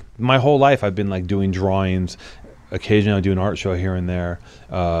my whole life I've been like doing drawings. Occasionally, I do an art show here and there,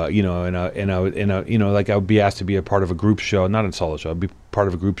 you know, and you know, like I would be asked to be a part of a group show, not a solo show. I'd be part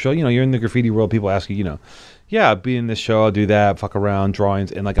of a group show. You know, you're in the graffiti world. People ask you, you know, yeah, I'll be in this show. I'll do that, fuck around,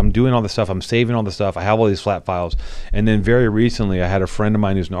 drawings, and like I'm doing all this stuff. I'm saving all the stuff. I have all these flat files, and then very recently, I had a friend of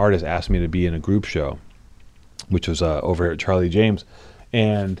mine who's an artist ask me to be in a group show, which was over here at Charlie James,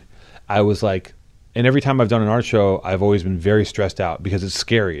 and I was like. And every time I've done an art show, I've always been very stressed out because it's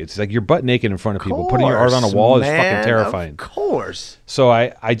scary. It's like you're butt naked in front of people. Putting your art on a wall is fucking terrifying. Of course. So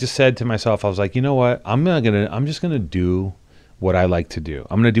I just said to myself, I was like, you know what? I'm just gonna do what I like to do.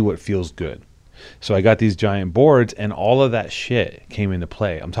 I'm gonna do what feels good. So I got these giant boards, and all of that shit came into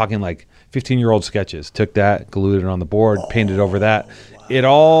play. I'm talking like 15-year-old sketches. Took that, glued it on the board, painted over that.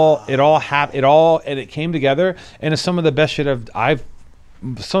 Wow. And it came together, and it's some of the best shit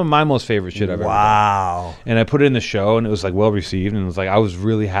some of my most favorite shit I've ever done. Wow. And I put it in the show, and it was like well received, and it was like I was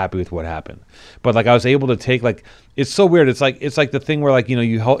really happy with what happened. But like I was able to take like it's so weird. It's like the thing where like you know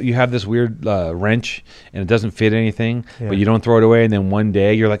you have this weird wrench and it doesn't fit anything, but you don't throw it away, and then one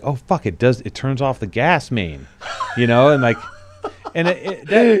day you're like, oh fuck, it turns off the gas main, you know, and like. And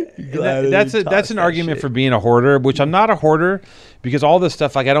that's an argument for being a hoarder, which I'm not a hoarder because all this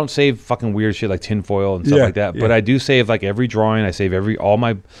stuff, like I don't save fucking weird shit like tinfoil and stuff like that, but I do save like every drawing. I save all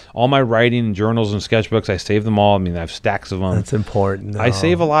my writing and journals and sketchbooks. I save them all. I mean, I have stacks of them. That's important. I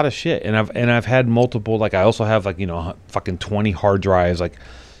save a lot of shit, and I've had multiple. Like I also have like you know fucking 20 hard drives. Like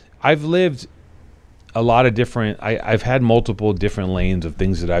I've lived a lot of different. I've had multiple different lanes of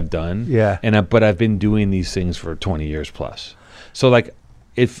things that I've done. Yeah. But I've been doing these things for 20 years plus. So like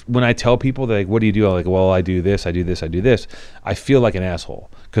when I tell people that like, what do you do? I'm like, well, I do this, I do this, I do this. I feel like an asshole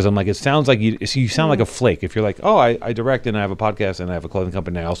because I'm like, it sounds like you sound like a flake. If you're like, oh, I direct and I have a podcast and I have a clothing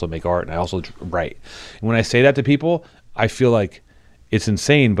company and I also make art and I also write. And when I say that to people, I feel like it's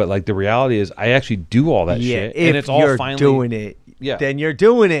insane. But like the reality is I actually do all that shit. And it's all finally doing it. Yeah. Then you're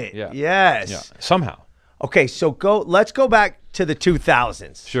doing it. Yeah. Yes. Yeah. Somehow. Okay. So let's go back to the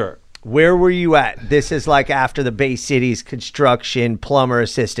 2000s. Sure. Where were you at? This is like after the Bay City's construction, plumber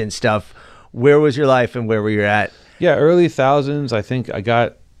assistant stuff. Where was your life and where were you at? Yeah, early thousands. I think I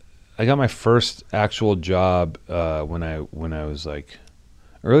got my first actual job when I was like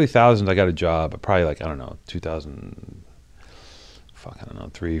early thousands. I got a job probably like I don't know 2000. Fuck, I don't know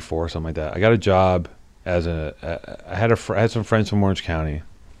 3, 4, something like that. I got a job as I had some friends from Orange County,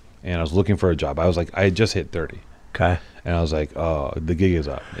 and I was looking for a job. I had just hit 30. Okay. And I was like, oh, the gig is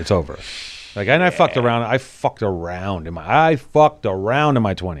up. It's over. Like, and I fucked around. I fucked around in my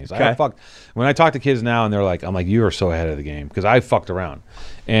 20s. Okay. When I talk to kids now and they're like, I'm like, you are so ahead of the game because I fucked around.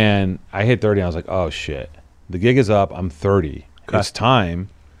 And I hit 30. And I was like, oh shit, the gig is up. I'm 30. Okay. It's time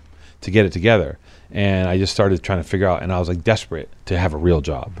to get it together. And I just started trying to figure out, and I was like desperate to have a real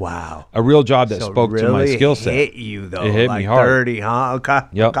job. Wow. A real job that spoke to my skill set. It hit you though. It hit like me hard. 30, huh? Okay.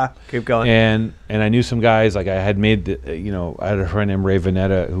 Yep. Okay. Keep going. And I knew some guys, like I had made, I had a friend named Ray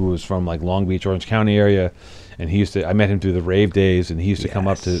Vanetta who was from like Long Beach, Orange County area. And I met him through the rave days, and he used to come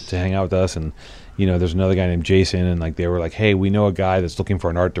up to hang out with us. And, there's another guy named Jason, and like they were like, hey, we know a guy that's looking for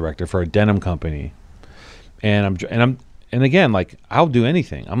an art director for a denim company. And again, like, I'll do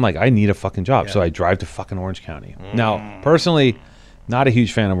anything. I'm like, I need a fucking job. Yeah. So I drive to fucking Orange County. Now, personally, not a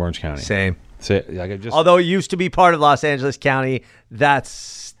huge fan of Orange County. Same. So, although it used to be part of Los Angeles County,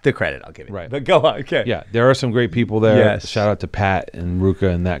 that's the credit I'll give it. Right. But go on. Okay. Yeah, there are some great people there. Yes. Shout out to Pat and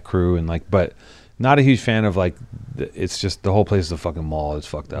Ruka and that crew. And like, but not a huge fan of like, it's just the whole place is a fucking mall. It's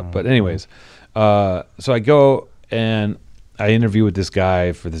fucked up. But anyways, so I go and I interview with this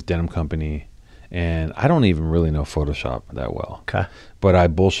guy for this denim company. And I don't even really know Photoshop that well. Okay. But I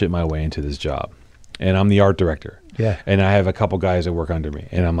bullshit my way into this job. And I'm the art director. Yeah. And I have a couple guys that work under me.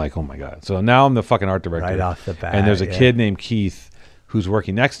 And I'm like, oh my God. So now I'm the fucking art director. Right off the bat. And there's a kid named Keith who's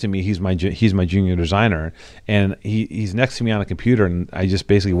working next to me. He's my junior designer. And he's next to me on a computer. And I just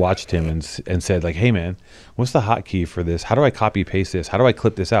basically watched him and said like, hey man, what's the hotkey for this? How do I copy paste this? How do I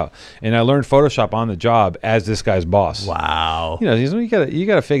clip this out? And I learned Photoshop on the job as this guy's boss. Wow. You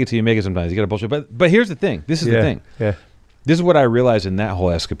gotta fake it till you make it sometimes. You gotta bullshit. But here's the thing. This is the thing. Yeah. This is what I realized in that whole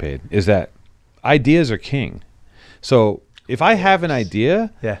escapade is that ideas are king. So if I have an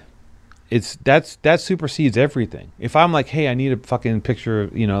idea, that supersedes everything. If I'm like, hey, I need a fucking picture,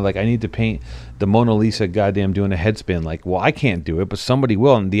 like I need to paint the Mona Lisa goddamn doing a head spin. Like, well, I can't do it, but somebody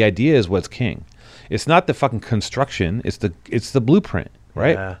will. And the idea is what's king. It's not the fucking construction. It's the blueprint,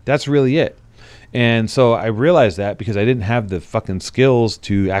 right? Yeah. That's really it. And so I realized that because I didn't have the fucking skills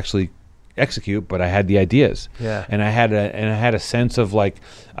to actually execute, but I had the ideas. Yeah. And I had a sense of like,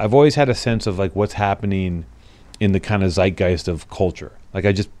 I've always had a sense of like what's happening in the kind of zeitgeist of culture. Like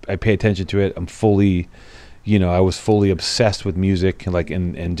I pay attention to it. I'm fully, I was fully obsessed with music and like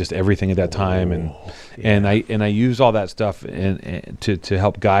and just everything at that time, and I use all that stuff and to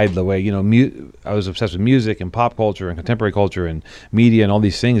help guide the way. I was obsessed with music and pop culture and contemporary culture and media and all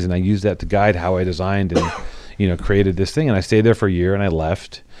these things, and I used that to guide how I designed and created this thing. And I stayed there for a year, and I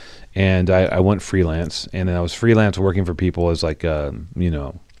left, and I went freelance, and then I was freelance working for people as like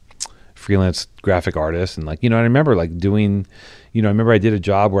freelance graphic artist, and like I remember like doing, I remember I did a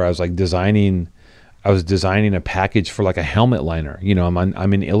job where I was like designing a package for like a helmet liner.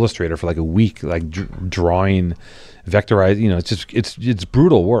 I'm in Illustrator for like a week, like drawing, vectorized. It's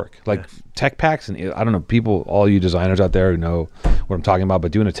brutal work. Like tech packs, and I don't know, people, all you designers out there who know what I'm talking about.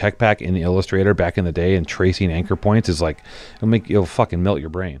 But doing a tech pack in Illustrator back in the day and tracing anchor points is like it'll fucking melt your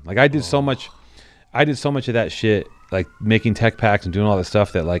brain. Like I did so much of that shit, like making tech packs and doing all that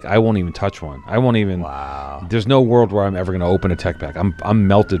stuff that like I won't even touch one. I won't even. Wow. There's no world where I'm ever gonna open a tech pack. I'm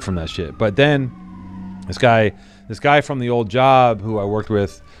melted from that shit. But then. This guy from the old job who I worked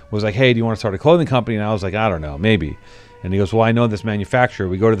with was like, hey, do you want to start a clothing company? And I was like, I don't know, maybe. And he goes, well, I know this manufacturer.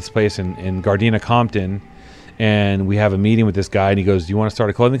 We go to this place in Gardena, Compton, and we have a meeting with this guy. And he goes, do you want to start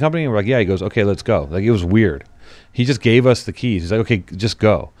a clothing company? And we're like, yeah. He goes, okay, let's go. Like, it was weird. He just gave us the keys. He's like, okay, just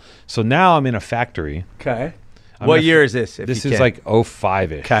go. So now I'm in a factory. Okay. What year is this? This is like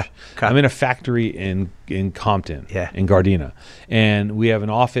 05-ish. Okay. I'm in a factory in Compton, in Gardena. And we have an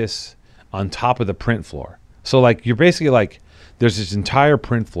office on top of the print floor. So like you're basically like there's this entire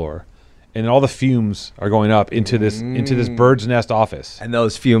print floor and all the fumes are going up into this bird's nest office. And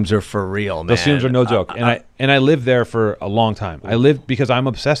those fumes are for real, man. Those fumes are no joke. And I lived there for a long time. I lived because I'm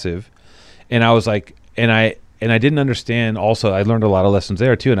obsessive, and I was like and I didn't understand also. I learned a lot of lessons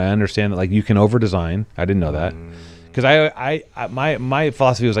there too, and I understand that like you can over design. I didn't know that. Because my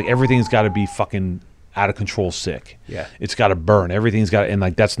philosophy was like everything's got to be fucking out of control sick. Yeah. It's got to burn. Everything's got to, and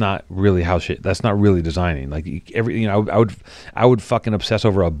like that's not really that's not really designing. Like I would fucking obsess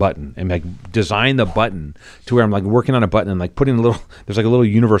over a button and like design the button to where I'm like working on a button and like putting there's like a little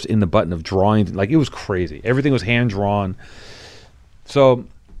universe in the button of drawing. Like it was crazy. Everything was hand drawn. So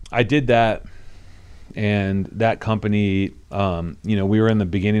I did that, and that company, we were in the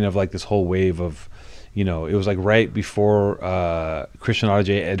beginning of like this whole wave of, it was like right before Christian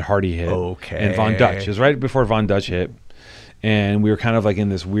Audigier, Ed Hardy hit, and Von Dutch. It was right before Von Dutch hit, and we were kind of like in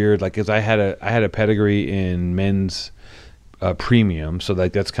this weird, like, because I had a pedigree in men's premium, so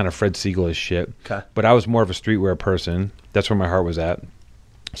like that's kind of Fred Siegel-ish shit. Okay. But I was more of a streetwear person. That's where my heart was at.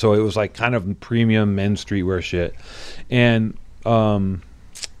 So it was like kind of premium men's streetwear shit, and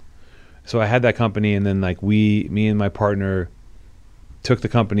so I had that company, and then like me and my partner took the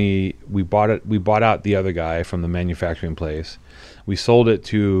company, we bought out the other guy from the manufacturing place. We sold it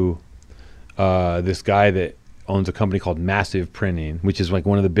to this guy that owns a company called Massive Printing, which is like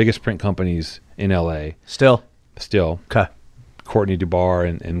one of the biggest print companies in LA. Still. Okay. Courtney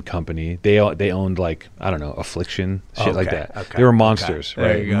DuBar and company. They owned like, I don't know, Affliction, shit like that. Okay. They were monsters,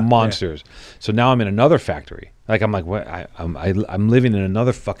 There right? you go. Monsters. Yeah. So now I'm in another factory. Like I'm like, what? I'm living in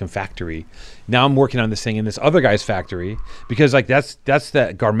another fucking factory. Now I'm working on this thing in this other guy's factory because like that's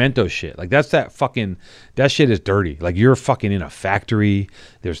that Garmento shit. Like that shit is dirty. Like you're fucking in a factory.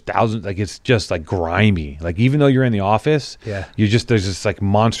 There's thousands. Like it's just like grimy. Like even though you're in the office, there's this like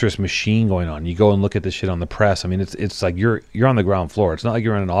monstrous machine going on. You go and look at this shit on the press. I mean, it's like you're on the ground floor. It's not like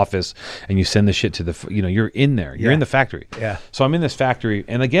you're in an office and you send the shit to the you're in there. You're in the factory. Yeah. So I'm in this factory,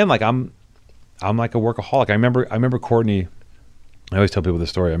 and again, like I'm like a workaholic. I remember Courtney. I always tell people this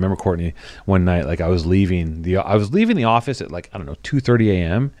story. I remember Courtney one night, like I was leaving the office at like, I don't know, 2:30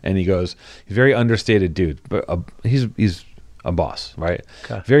 a.m. And he goes, he's a very understated dude, but he's a boss, right?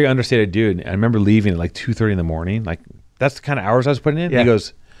 Okay. Very understated dude. And I remember leaving at like 2:30 in the morning. Like that's the kind of hours I was putting in. Yeah. He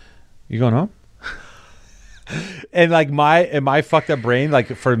goes, you going home? And like my fucked up brain,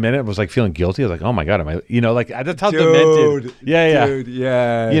 like for a minute was like feeling guilty. I was like, oh my God, am I, like that's how demented. Yeah. Dude,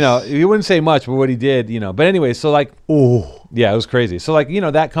 yeah. He wouldn't say much, but what he did, but anyway, so like, yeah, it was crazy. So like,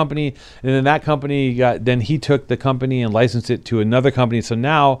 that company, and then that company then he took the company and licensed it to another company. So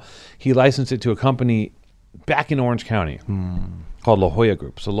now he licensed it to a company back in Orange County called La Jolla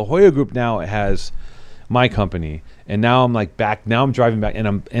Group. So La Jolla Group now has my company, and now I'm like back. Now I'm driving back,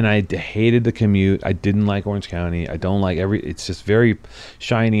 and I hated the commute. I didn't like Orange County. I don't like it's just very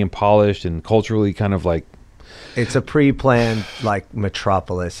shiny and polished and culturally kind of like. It's a pre-planned like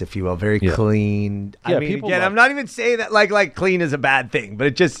metropolis, if you will, very clean. Yeah, I mean, again, I'm not even saying that like clean is a bad thing, but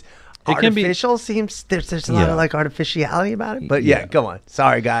it just It artificial seems there's a lot of like artificiality about it. But yeah, go on.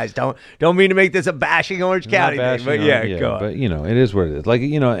 Sorry guys, don't mean to make this a bashing Orange County thing. But go on. But it is what it is. Like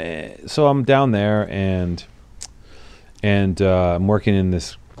so I'm down there and I'm working in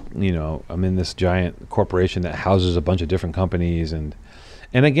this. I'm in this giant corporation that houses a bunch of different companies and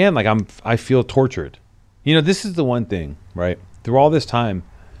again, like I feel tortured. This is the one thing, right? Through all this time,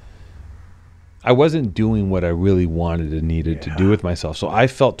 I wasn't doing what I really wanted and needed to do with myself. So I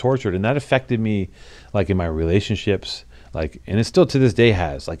felt tortured, and that affected me, like in my relationships, and it still to this day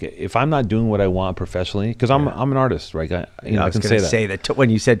has. Like if I'm not doing what I want professionally, because I'm an artist, right? I can say that.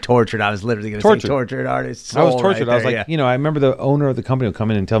 When you said tortured, I was literally going to say tortured artist. I was tortured. I was like, I remember the owner of the company would come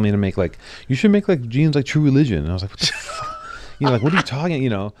in and tell me to make you should make jeans like True Religion. And I was like, what the fuck? Like, what are you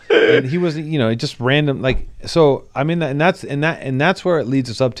talking? And he was, just random. So I'm in that, and that's where it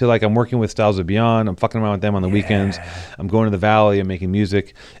leads us up to I'm working with Styles of Beyond. I'm fucking around with them on the weekends. I'm going to the Valley. I'm making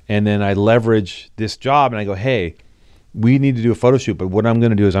music, and then I leverage this job, and I go, hey, we need to do a photo shoot. But what I'm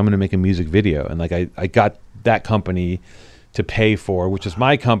going to do is I'm going to make a music video, and I got that company to pay for, which is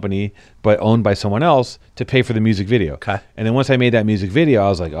my company, but owned by someone else, to pay for the music video. Okay. And then once I made that music video, I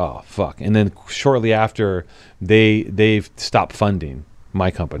was like, oh, fuck. And then shortly after, they've stopped funding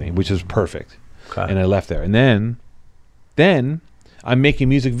my company, which is perfect. Okay. And I left there. And then I'm making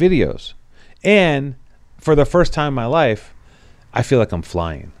music videos. And for the first time in my life, I feel like I'm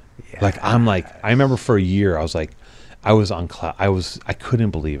flying. Yeah. I remember for a year, I was like, I was on cloud. I couldn't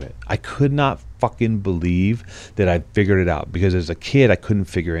believe it. I could not fucking believe that I figured it out, because as a kid, I couldn't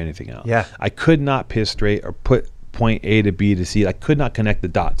figure anything out. Yeah. I could not piss straight or put point A to B to C. I could not connect the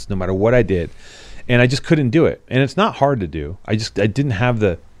dots no matter what I did. And I just couldn't do it. And it's not hard to do. I didn't have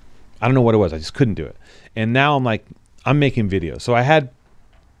I don't know what it was. I just couldn't do it. And now I'm making videos. So I had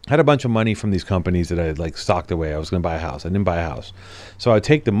a bunch of money from these companies that I had stocked away. I was going to buy a house. I didn't buy a house. So I would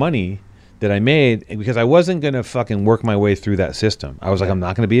take the money that I made, because I wasn't going to fucking work my way through that system. I was like, I'm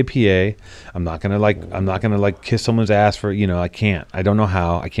not going to be a PA. I'm not going to kiss someone's ass for, I can't. I don't know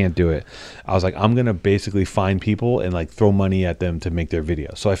how. I can't do it. I was like, I'm going to basically find people and throw money at them to make their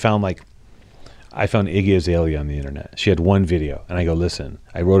video. So I found Iggy Azalea on the internet. She had one video, and I go, listen.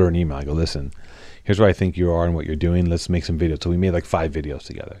 I wrote her an email. I go, listen, here's where I think you are and what you're doing. Let's make some videos. So we made 5 videos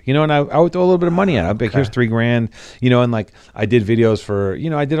together, and I would throw a little bit of money at it. I'd be like, here's $3,000, and I did videos for,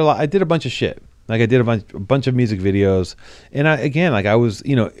 I did a lot. I did a bunch of shit. I did a bunch of music videos. And I was,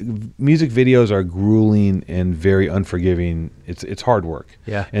 music videos are grueling and very unforgiving. It's hard work.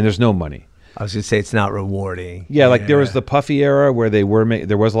 Yeah. And there's no money. I was going to say it's not rewarding. Yeah, there was the Puffy era where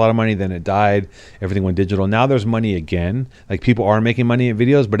there was a lot of money, then it died. Everything went digital. Now there's money again. People are making money in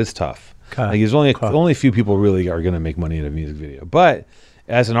videos, but it's tough. There's only a few people really are going to make money in a music video. But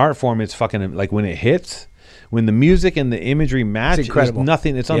as an art form, it's fucking when it hits, when the music and the imagery match, it's incredible.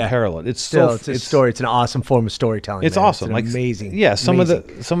 Nothing. It's unparalleled. It's a story. It's an awesome form of storytelling. It's awesome. It's amazing. Yeah, some of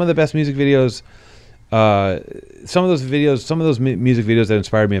the best music videos. Some of those music videos that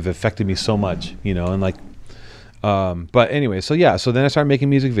inspired me have affected me so much. But anyway, so then I started making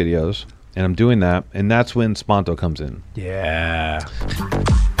music videos, and I'm doing that, and that's when Spanto comes in. Yeah.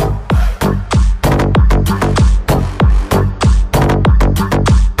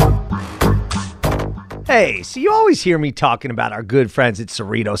 Hey, so you always hear me talking about our good friends at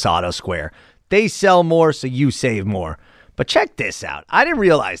Cerritos Auto Square. They sell more, so you save more. But check this out. I didn't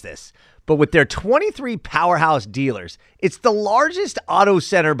realize this, but with their 23 powerhouse dealers, it's the largest auto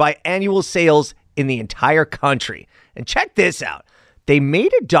center by annual sales in the entire country. And check this out. They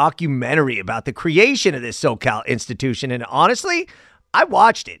made a documentary about the creation of this SoCal institution, and honestly, I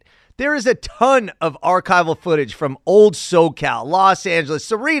watched it. There is a ton of archival footage from old SoCal, Los Angeles,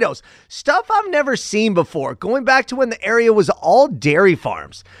 Cerritos, stuff I've never seen before, going back to when the area was all dairy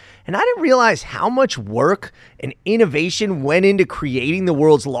farms. And I didn't realize how much work and innovation went into creating the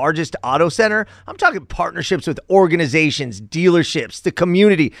world's largest auto center. I'm talking partnerships with organizations, dealerships, the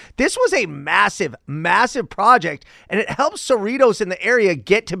community. This was a massive, massive project, and it helped Cerritos in the area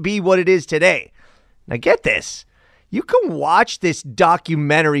get to be what it is today. Now get this. You can watch this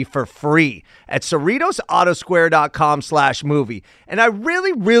documentary for free at CerritosAutosquare.com/movie. And I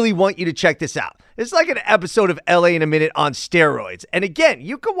really, really want you to check this out. It's like an episode of LA in a Minute on steroids. And again,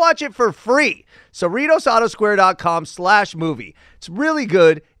 you can watch it for free. CerritosAutosquare.com/movie. It's really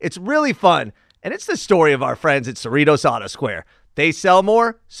good. It's really fun. And it's the story of our friends at Cerritos Auto Square. They sell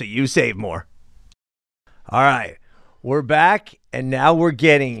more, so you save more. All right, we're back. And now we're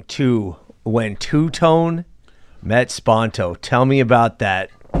getting to when Two-Tone met Spanto. Tell me about that.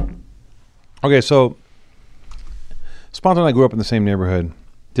 Okay, so Spanto and I grew up in the same neighborhood,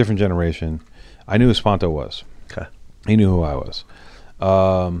 different generation. I knew who Spanto was. Okay. He knew who I was.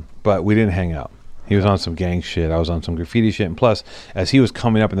 but we didn't hang out. He was on some gang shit. I was on some graffiti shit. And plus, as he was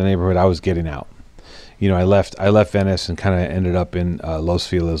coming up in the neighborhood, I was getting out. You know, I left Venice and kind of ended up in Los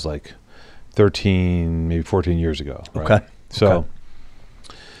Feliz like 13, maybe 14 years ago. Right? Okay. So,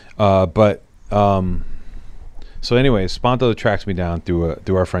 so anyway, Spanto tracks me down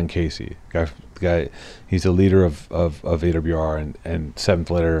through our friend Casey. Guy, he's the leader of AWR and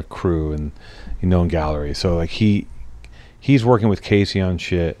Seventh Letter crew and known gallery. So like he's working with Casey on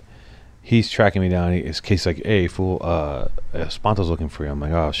shit. He's tracking me down. Casey's like, "Hey, fool, Spanto's looking for you." I'm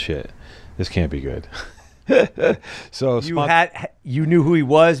like, "Oh shit, this can't be good." So you knew who he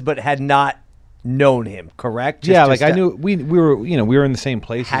was, but had not known him, correct? I knew we were in the same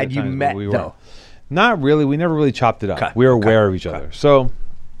place. Had you met though? Not really. We never really chopped it up. Okay. We were aware of each other. So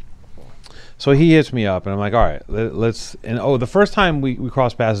he hits me up, and I'm like, "All right, let's." And the first time we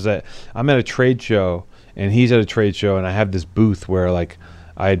crossed paths is that I'm at a trade show, and he's at a trade show, and I have this booth where like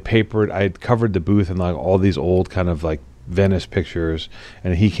I had covered the booth in like all these old kind of like Venice pictures,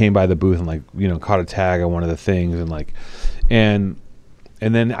 and he came by the booth and like caught a tag on one of the things and like and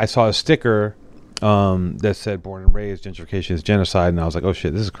then I saw a sticker that said "Born and Raised, Gentrification is Genocide," and I was like, "Oh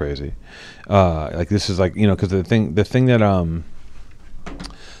shit, this is crazy." Like this is like because the thing that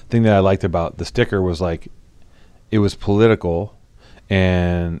I liked about the sticker was like it was political,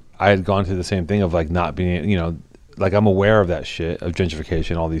 and I had gone through the same thing of like not being like I'm aware of that shit of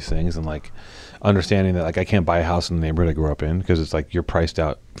gentrification, all these things, and like understanding that like I can't buy a house in the neighborhood I grew up in because it's like you're priced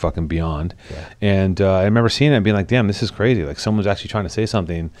out fucking beyond. Yeah. And I remember seeing it and being like, damn, this is crazy. Like someone's actually trying to say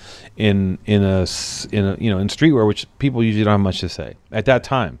something in streetwear, which people usually don't have much to say. At that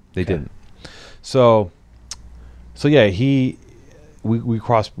time, they didn't. So yeah, we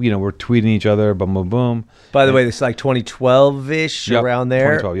crossed, we're tweeting each other, boom, boom, boom. By the way, this is like 2012-ish, around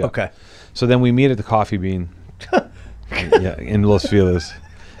there? 2012, yeah. Okay. So then we meet at the Coffee Bean in Los Feliz,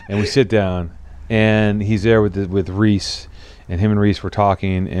 and we sit down, and he's there with Reese, and him and Reese were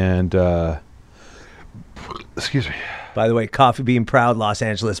talking, and excuse me. By the way, Coffee Bean, proud Los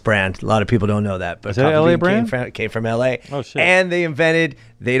Angeles brand. A lot of people don't know that, but is that Coffee LA Bean brand? came from LA. Oh shit! And they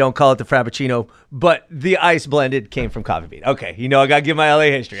don't call it the Frappuccino, but the ice blended came from Coffee Bean. Okay, I gotta give my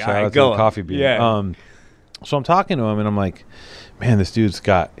LA history. Shout all right, out go to on. Coffee Bean. Yeah. So I'm talking to him, and I'm like, man, this dude's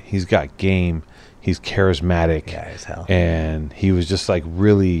got game. He's charismatic. Yeah, as hell. And he was just like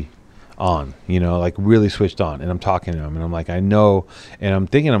really on, like really switched on. And I'm talking to him, and I'm like, I know, and I'm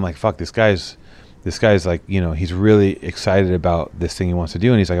thinking, I'm like, fuck, this guy's like, he's really excited about this thing he wants to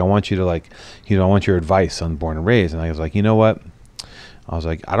do. And he's like, I want you to like, I want your advice on Born and Raised. And I was like, you know what? I was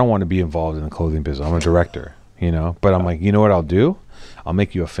like, I don't want to be involved in the clothing business. I'm a director, but I'm like, you know what I'll do? I'll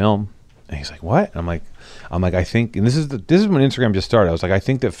make you a film. And he's like, what? And I'm like, I think, and this is when Instagram just started. I was like, I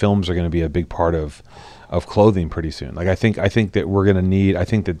think that films are going to be a big part of clothing pretty soon. Like, I think that we're going to need, I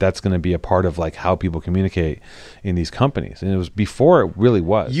think that that's going to be a part of like how people communicate in these companies. And it was before it really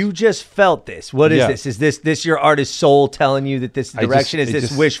was. You just felt this. What is this? Is this your artist's soul telling you that this is the direction? Is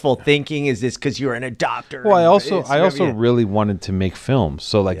this wishful thinking? Is this because you're an adopter? Well, I also really wanted to make films.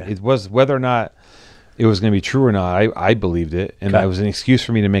 So like it was whether or not it was going to be true or not, I believed it, and it was an excuse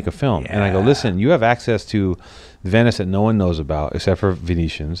for me to make a film. Yeah. And I go, listen, you have access to Venice that no one knows about except for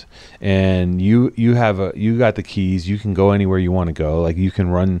Venetians, and you got the keys. You can go anywhere you want to go. Like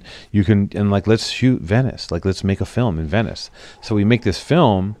and like let's shoot Venice. Like let's make a film in Venice. So we make this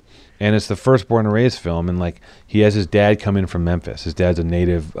film, and it's the first Born and Raised film. And like he has his dad come in from Memphis. His dad's a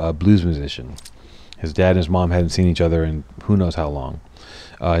native blues musician. His dad and his mom hadn't seen each other in who knows how long.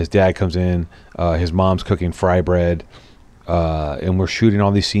 His dad comes in. His mom's cooking fry bread, and we're shooting all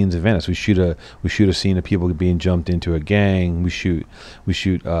these scenes in Venice. We shoot a scene of people being jumped into a gang. We shoot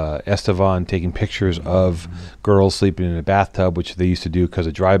Estevan taking pictures of girls sleeping in a bathtub, which they used to do because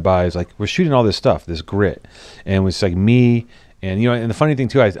of drive-bys. Like we're shooting all this stuff, this grit, and it's like me. And and the funny thing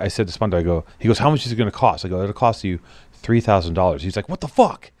too, I said to Spanto, he goes, how much is it going to cost? I go, it'll cost you $3,000. He's like, what the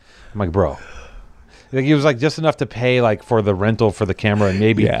fuck? I'm like, bro. Like it was like just enough to pay like for the rental for the camera and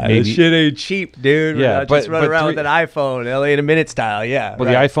maybe this shit ain't cheap, dude. Yeah, just run around with an iPhone, LA in a minute style. Yeah, well,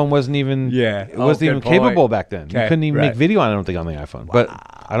 the iPhone wasn't even it wasn't even capable back then. You couldn't even make video on it, I don't think, on the iPhone. Wow. But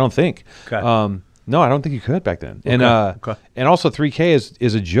I don't think. Okay. No, I don't think you could back then. And and also 3K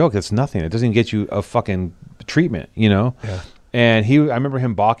is a joke. It's nothing. It doesn't even get you a fucking treatment, Yeah. And I remember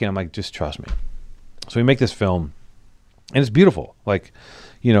him balking. I'm like, just trust me. So we make this film, and it's beautiful. Like,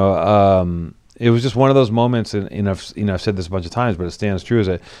 it was just one of those moments, and I've said this a bunch of times, but it stands true. Is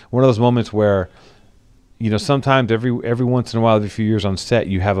that one of those moments where, sometimes every once in a while, every few years on set,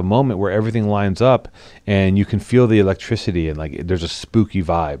 you have a moment where everything lines up and you can feel the electricity and like there's a spooky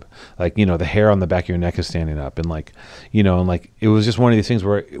vibe. Like, the hair on the back of your neck is standing up and like, it was just one of these things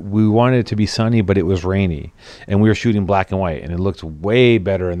where we wanted it to be sunny, but it was rainy and we were shooting black and white and it looked way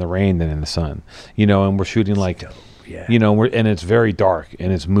better in the rain than in the sun, and we're shooting like, yeah. And it's very dark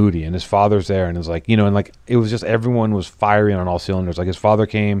and it's moody and his father's there and it's like, and like it was just everyone was firing on all cylinders. Like his father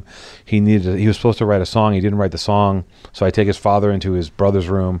came, he was supposed to write a song, he didn't write the song, so I take his father into his brother's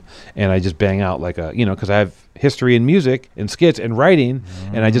room and I just bang out like because I have history in music and skits and writing,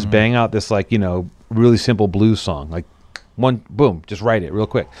 and I just bang out this like really simple blues song, like one boom, just write it real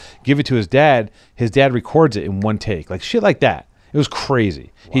quick, give it to his dad records it in one take, like shit like that. It was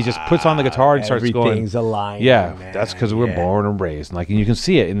crazy. Wow. He just puts on the guitar and starts going. Everything's aligned. Yeah, man. That's because we're born and raised. And you can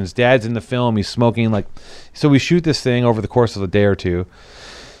see it. And his dad's in the film. He's smoking. So we shoot this thing over the course of a day or two.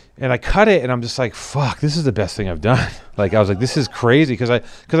 And I cut it, and I'm just like, fuck, this is the best thing I've done. I was like, this is crazy because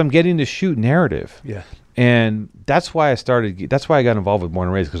I'm getting to shoot narrative. Yeah. And that's why I got involved with Born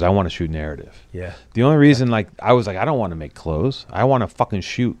and Raised, because I want to shoot narrative. Yeah. The only reason, I was like, I don't want to make clothes. I want to fucking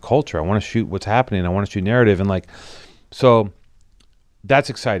shoot culture. I want to shoot what's happening. I want to shoot narrative. And so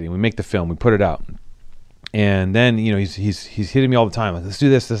that's exciting. We make the film, we put it out, and then he's hitting me all the time, like, let's do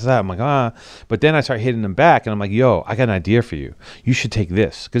this, that. I'm like, but then I start hitting him back, and I'm like, yo, I got an idea for you. You should take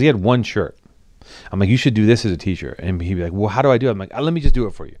this, because he had one shirt. I'm like, you should do this as a t-shirt, and he'd be like, well, how do I do it? I'm like, let me just do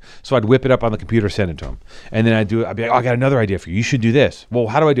it for you. So I'd whip it up on the computer, send it to him, and then I'd be like, oh, I got another idea for you. You should do this. Well,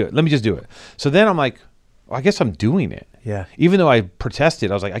 how do I do it? Let me just do it. So then I'm like, well, I guess I'm doing it. Yeah. Even though I protested,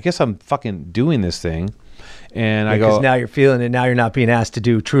 I was like, I guess I'm fucking doing this thing. And I go, because now you're feeling it. Now you're not being asked to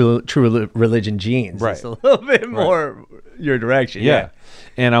do true religion jeans. Right. It's a little bit more your direction. Yeah.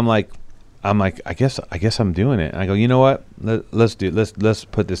 And I'm like, I guess I'm doing it. And I go, you know what? Let's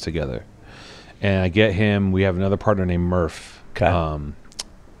put this together. And I get him. We have another partner named Murph. Okay.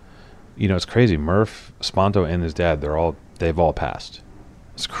 It's crazy. Murph, Spanto, and his dad, they've all passed.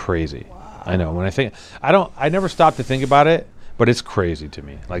 It's crazy. Wow. I know. When I never stop to think about it, but it's crazy to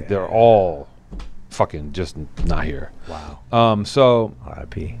me. Like they're all fucking just not here. Wow. So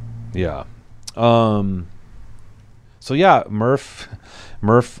R.I.P. Yeah. So yeah, Murph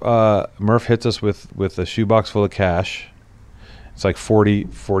hits us with a shoebox full of cash. It's like 40,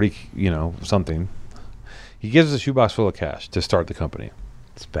 something. He gives us a shoebox full of cash to start the company.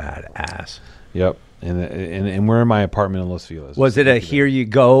 It's badass. Yep. And we're in my apartment in Los Feliz. Was it a here you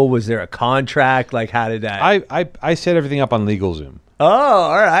go? Was there a contract? Like, how did that? I set everything up on LegalZoom. Oh,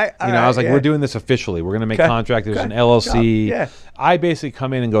 all right. I was like, we're doing this officially. We're going to make contract. There's an LLC. Yeah. I basically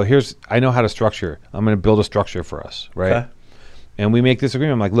come in and go, I know how to structure. I'm going to build a structure for us, right? Okay. And we make this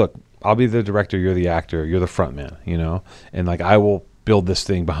agreement. I'm like, look, I'll be the director. You're the actor. You're the front man, And I will build this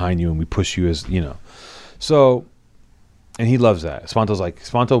thing behind you, and we push you as, So, and he loves that.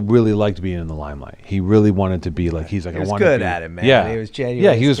 Spanto really liked being in the limelight. He really wanted to be like, he's like, he was I want to be. good at it, man. Yeah. He was genuine.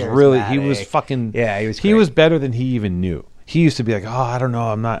 Yeah, he was really, he was fucking. Yeah, he was great. He was better than he even knew. He used to be like, oh, I don't know,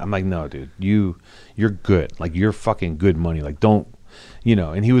 I'm not. I'm like, no, dude, you're good. Like, you're fucking good money. Like, don't,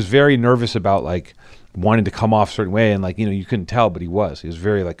 And he was very nervous about wanting to come off a certain way, and you couldn't tell, but he was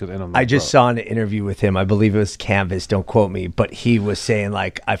very and I just saw an interview with him. I believe it was Canvas. Don't quote me, but he was saying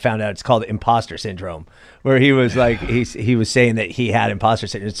I found out it's called imposter syndrome, where he was he was saying that he had imposter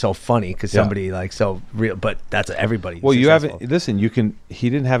syndrome. It's so funny because somebody so real, but that's everybody. Well, successful. He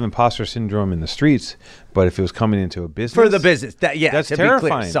didn't have imposter syndrome in the streets, but if it was coming into a business for the business, that's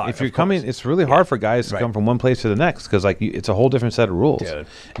terrifying. Sorry, if you're coming, it's really hard for guys to come from one place to the next because it's a whole different set of rules. Dude.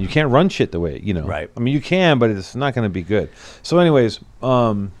 You can't run shit the way Right. I mean, you can, but it's not going to be good. So, anyways,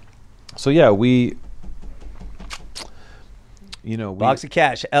 so yeah, we. Box of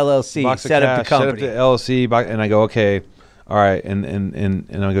Cash LLC set up the company. Set up the LLC, and I go, okay, all right,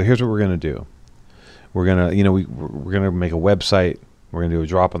 and I go, here's what we're gonna do. We're gonna, we're gonna make a website. We're gonna do a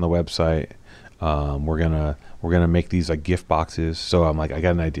drop on the website. We're gonna make these gift boxes. So I'm like, I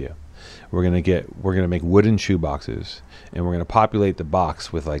got an idea. We're gonna make wooden shoe boxes, and we're gonna populate the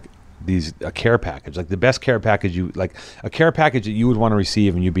box with a care package, the best care package a care package that you would want to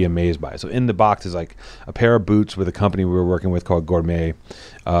receive and you'd be amazed by. So in the box is a pair of boots with a company we were working with called Gourmet,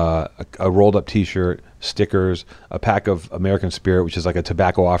 a rolled up t-shirt, stickers, a pack of American Spirit, which is a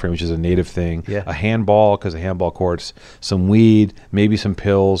tobacco offering, which is a native thing, a handball because of handball courts, some weed, maybe some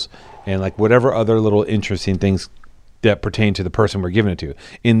pills, and whatever other little interesting things that pertain to the person we're giving it to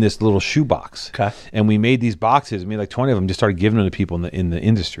in this little shoe box. Okay. And we made these boxes. 20 of them, just started giving them to people in the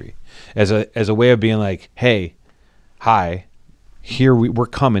industry as a way of being hey, hi, here we're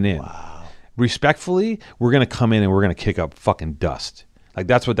coming in. Wow. Respectfully, we're going to come in and we're going to kick up fucking dust. Like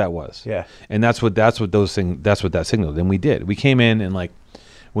that's what that was. Yeah. And that's what that signaled. And we did. We came in and like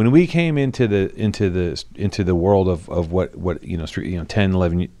when we came into the world of what street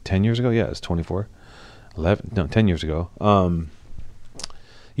 10 years ago. Yeah, it's 24. 10 years ago.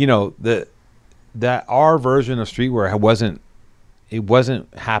 That our version of streetwear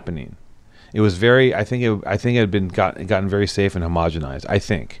wasn't happening. It was very. I think it had been gotten very safe and homogenized. I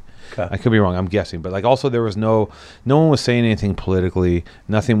think. Okay. I could be wrong. I'm guessing, but like also there was no one was saying anything politically.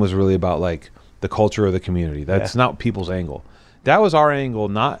 Nothing was really about like the culture of the community. That's not people's angle. That was our angle,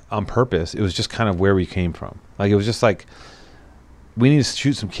 not on purpose. It was just kind of where we came from. Like it was just like we need to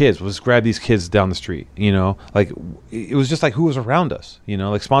shoot some kids. We'll just grab these kids down the street. Like it was just like who was around us.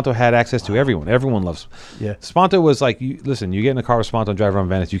 Like Spanto had access to everyone. Everyone loves. Yeah. Spanto was like, you get in a car with Spanto and drive around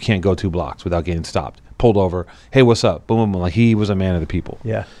Venice. You can't go 2 blocks without getting stopped, pulled over. Hey, what's up? Boom, boom, boom. Like he was a man of the people.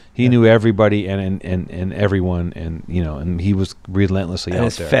 Yeah. He knew everybody and everyone, and he was relentlessly out there.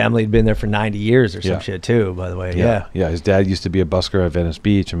 His family had been there for 90 years or some shit too, by the way. Yeah. His dad used to be a busker at Venice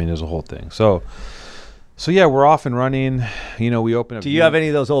Beach. I mean, there's a whole thing. So yeah, we're off and running. We open up. Do you have any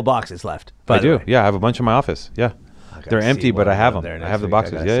of those old boxes left? I do. Yeah, I have a bunch in my office. Yeah, they're empty, but I have them. I have the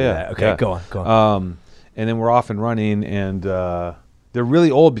boxes. Yeah. Okay, go on. And then we're off and running, and they're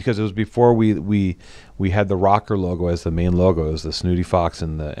really old because it was before we had the rocker logo as the main logo. It was the Snooty Fox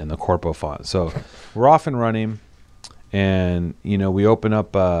and the Corpo font. So we're off and running, and we open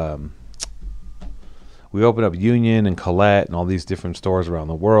up Union and Colette and all these different stores around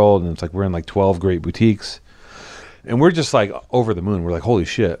the world, and it's like we're in like 12 great boutiques, and we're just like over the moon. We're like, holy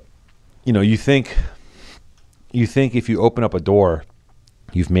shit. You think if you open up a door,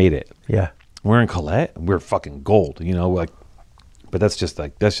 you've made it. Yeah. We're in Colette, we're fucking gold, but that's just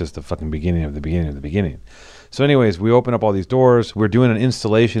the fucking beginning of the beginning of the beginning. So anyways, we open up all these doors. We're doing an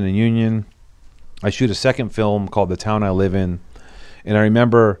installation in Union. I shoot a second film called The Town I Live In. And I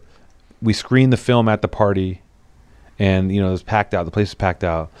remember we screened the film at the party, and it was packed out. The place was packed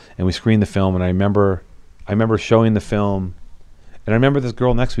out, and we screened the film. And I remember showing the film, and I remember this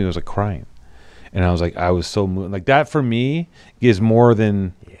girl next to me was like crying, and I was so moved. Like that for me is more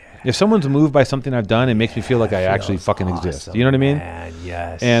than if someone's moved by something I've done. It makes me feel like I actually fucking exist. You know what I mean? Man,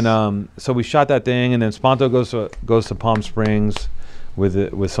 yes. And so we shot that thing, and then Spanto goes to Palm Springs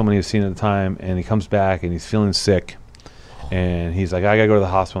with someone he was seeing at the time, and he comes back and he's feeling sick. And he's like, I gotta go to the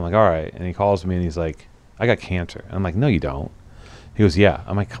hospital. I'm like, all right. And he calls me and he's like, I got cancer. And I'm like, no, you don't. He goes, yeah.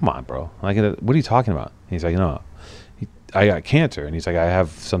 I'm like, come on, bro. I'm like, what are you talking about? And he's like, no, I got cancer. And he's like, I have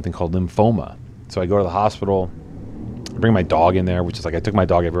something called lymphoma. So I go to the hospital, I bring my dog in there, which is like, I took my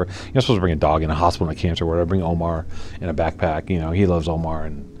dog everywhere. You're not supposed to bring a dog in a hospital with cancer, where I bring Omar in a backpack. He loves Omar.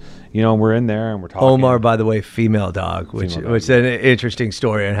 And, we're in there and we're talking. Omar, by the way, female dog, which is an interesting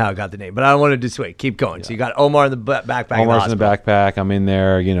story on how it got the name. But I don't want to dissuade. Keep going. Yeah. So you got Omar in the backpack. Omar's in the backpack. I'm in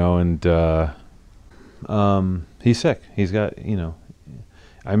there, and he's sick. He's got,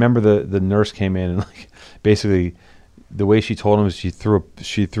 I remember the nurse came in and like basically the way she told him is she threw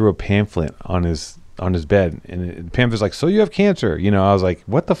a pamphlet on his bed, and the pamphlet's like, so you have cancer. I was like,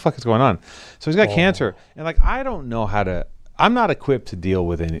 what the fuck is going on? So he's got cancer, and like I don't know how to. I'm not equipped to deal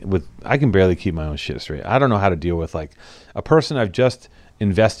with I can barely keep my own shit straight. I don't know how to deal with like a person I've just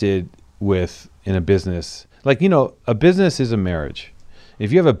invested with in a business. Like, a business is a marriage.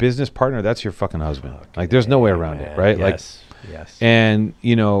 If you have a business partner, that's your fucking husband. Like there's no way around it, right? Yes. Like, yes. And,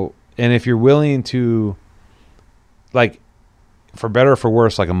 and if you're willing to, like, for better or for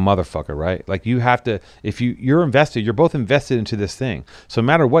worse, like a motherfucker, right? Like you have to, if you're invested, you're both invested into this thing. So no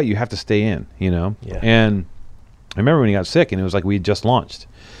matter what, you have to stay in, Yeah. And I remember when he got sick, and it was like we had just launched,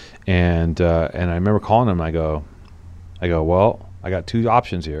 and I remember calling him. I go, well, I got 2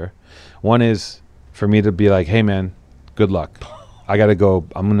 options here. One is for me to be like, hey man, good luck. I gotta go.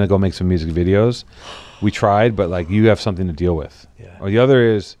 I'm gonna go make some music videos. We tried, but like you have something to deal with. Yeah. Or the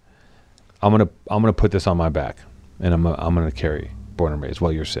other is, I'm gonna put this on my back, and I'm gonna carry born and raised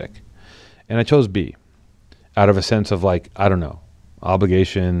while you're sick. And I chose B, out of a sense of like, I don't know,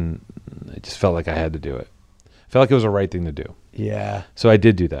 obligation. I just felt like I had to do it. Felt like it was the right thing to do. Yeah. So I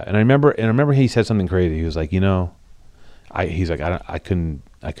did do that, and I remember he said something crazy. He was like, I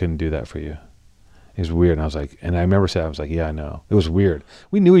couldn't do that for you. It was weird, and I was like, and I remember saying, I was like, yeah, I know. It was weird.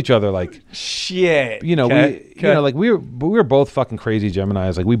 We knew each other like shit. Like we were both fucking crazy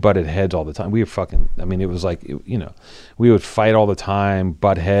Geminis. Like we butted heads all the time. We were fucking. I mean, it was like we would fight all the time,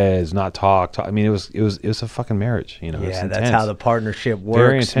 butt heads, not talk. I mean, it was a fucking marriage. Yeah, that's how the partnership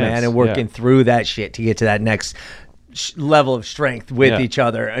works, man. And working through that shit to get to that next level of strength with each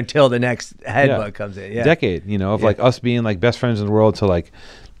other until the next headbutt comes in. Yeah, decade. Of like us being like best friends in the world to like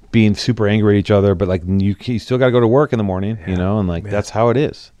being super angry at each other, but like you still got to go to work in the morning, you know, and like that's how it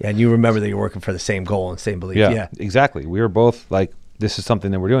is. Yeah, and you remember that you're working for the same goal and same belief. Yeah, exactly. We were both like, this is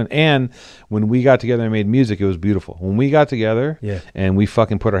something that we're doing. And when we got together and made music, it was beautiful. When we got together and we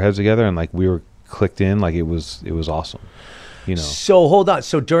fucking put our heads together and like we were clicked in, like it was awesome, you know. So hold on.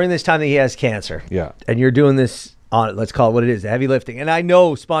 So during this time that he has cancer, and you're doing this on, let's call it what it is, the heavy lifting. And I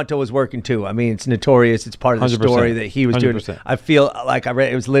know Spanto was working too. I mean, it's notorious. It's part of the story that he was 100%. Doing. I feel like I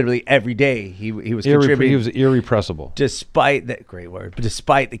read it was literally every day he was contributing. He was irrepressible. Despite that, great word, but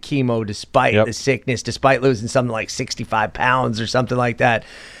despite the chemo, despite the sickness, despite losing something like 65 pounds or something like that.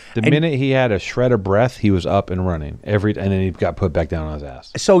 The minute he had a shred of breath, he was up and running. And then he got put back down on his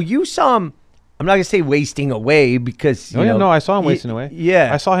ass. So you saw him, I'm not going to say wasting away because, no, I saw him wasting away.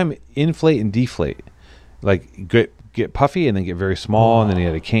 Yeah. I saw him inflate and deflate. Like get puffy and then get very small, and then he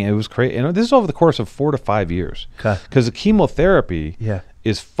had a cane. It was crazy. And this is over the course of 4 to 5 years. Because the chemotherapy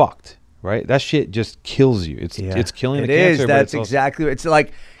is fucked, right? That shit just kills you. It's killing the cancer. That's exactly. It's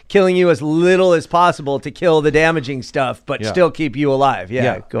like killing you as little as possible to kill the damaging stuff, but still keep you alive.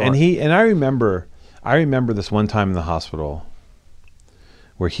 Yeah. Go on. And I remember this one time in the hospital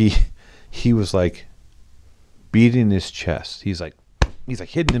where he was like beating his chest. He's like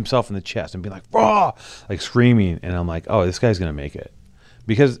hitting himself in the chest and being like, "Raw!" like screaming. And I'm like, oh, this guy's gonna make it,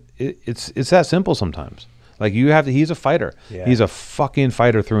 because it's that simple sometimes. Like he's a fighter. He's a fucking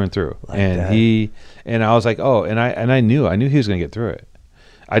fighter through and through. Like and I was like, oh, and I knew he was gonna get through it.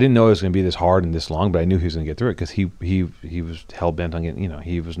 I didn't know it was gonna be this hard and this long, but I knew he was gonna get through it because he was hell bent on getting. You know,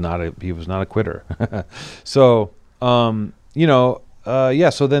 he was not a quitter. So you know,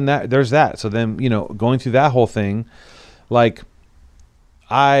 so then there's that. So then, you know, going through that whole thing, like.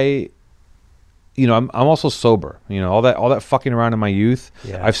 I'm also sober. You know, all that fucking around in my youth.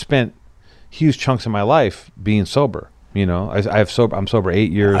 I've spent huge chunks of my life being sober. You know, I'm sober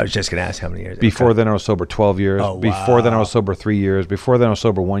 8 years. I was just gonna ask how many years. Before then, I was sober 12 years. Oh, wow. Before then, I was sober 3 years. Before then, I was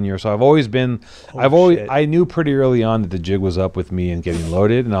sober 1 year. So I've always been. I knew pretty early on that the jig was up with me and getting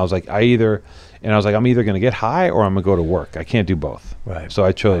loaded, and I was like, I'm either gonna get high or I'm gonna go to work. I can't do both. Right. So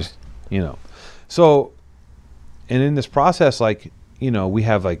I chose, you know, so, and in this process, like. You know, we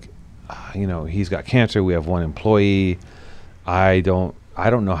have like, you know, he's got cancer. We have one employee. I don't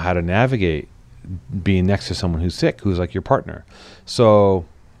know how to navigate being next to someone who's sick, who's like your partner. So,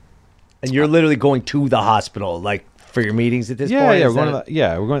 and you're literally going to the hospital, like for your meetings at this point.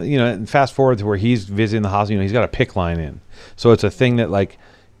 Yeah, we're going. You know, and fast forward to where he's visiting the hospital. You know, he's got a PICC line in, so it's a thing that like,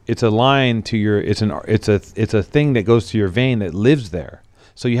 it's a line to your. It's a thing that goes to your vein that lives there.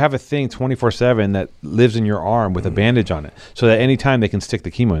 So you have a thing 24/7 that lives in your arm with a bandage on it, so that anytime they can stick the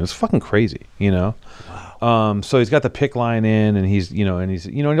chemo in. It's fucking crazy, you know. Wow. So he's got the PICC line in, and he's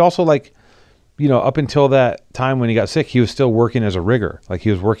and also like, you know, up until that time when he got sick, he was still working as a rigger, like he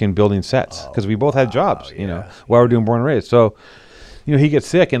was working building sets because we both had jobs, you know, while we're doing Born and Raised. So, you know, he gets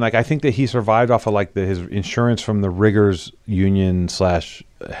sick, and like I think that he survived off of like his insurance from the riggers union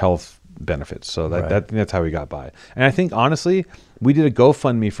 / health benefits. So that's how he got by. And I think honestly, we did a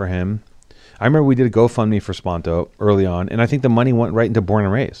GoFundMe for him. I remember we did a GoFundMe for Spanto early on, and I think the money went right into Born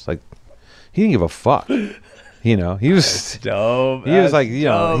and Raised. Like, he didn't give a fuck. You know, he was dope. He was like, you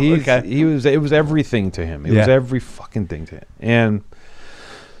know, he was. It was everything to him. It was every fucking thing to him. And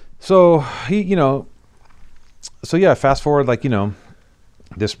so he, you know, so yeah. Fast forward, like, you know,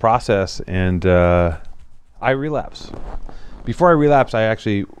 this process, and I relapse. Before I relapsed, I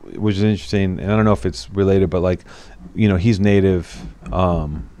actually, which is interesting, and I don't know if it's related, but like, you know, he's native.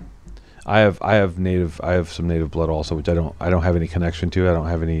 I have some native blood also, which I don't have any connection to. I don't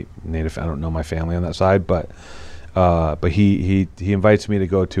have any native. I don't know my family on that side, but he invites me to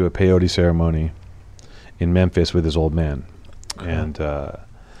go to a peyote ceremony in Memphis with his old man, and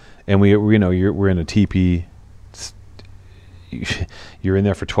we you know, we're in a teepee. You're in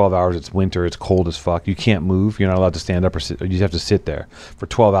there for 12 hours. It's winter. It's cold as fuck. You can't move. You're not allowed to stand up or sit. You just have to sit there for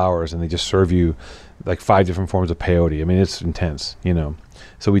 12 hours, and they just serve you like 5 different forms of peyote. I mean, it's intense, you know.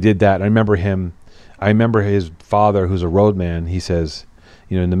 So we did that. I remember his father, who's a roadman. He says,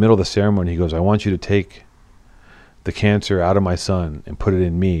 you know, in the middle of the ceremony, he goes, "I want you to take the cancer out of my son and put it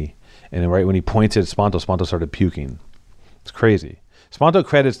in me." And then right when he points at Spanto started puking. It's crazy. Spanto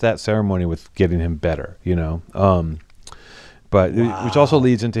credits that ceremony with getting him better, you know. But which also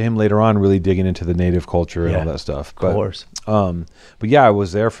leads into him later on really digging into the native culture and all that stuff. Of course. But yeah, I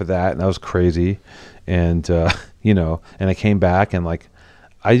was there for that, and that was crazy. And you know, and I came back, and like,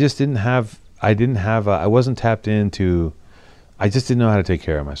 I wasn't tapped into. I just didn't know how to take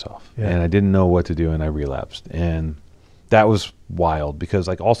care of myself, and I didn't know what to do, and I relapsed, and that was wild because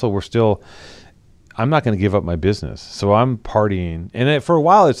like also we're still. I'm not going to give up my business. So I'm partying. And for a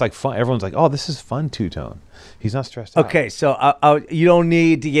while, it's like fun. Everyone's like, oh, this is fun, two-tone. He's not stressed out. Okay, so you don't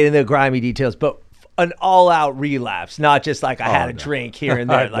need to get into the grimy details, but an all-out relapse, not just like I had a drink here and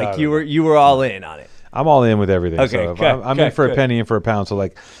there. Like you were all in on it. I'm all in with everything. Okay, so if I'm in for a penny and for a pound. So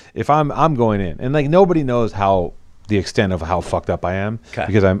like, if I'm going in, and like nobody knows how the extent of how fucked up I am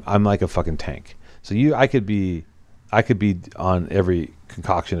because I'm like a fucking tank. So I could be on every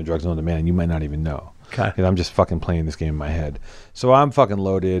concoction of drugs known to man, and you might not even know. Because I'm just fucking playing this game in my head. So I'm fucking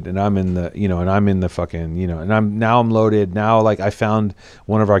loaded, and I'm in the fucking, and I'm loaded. Now, like, I found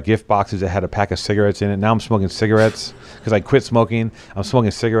one of our gift boxes that had a pack of cigarettes in it. Now I'm smoking cigarettes because I quit smoking. I'm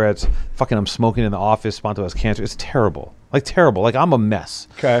smoking cigarettes. Fucking, I'm smoking in the office. Spanto has cancer. It's terrible. Like, terrible. Like, I'm a mess.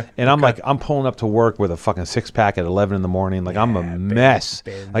 Okay. And I'm pulling up to work with a fucking 6-pack at 11 in the morning. Like, I'm a mess.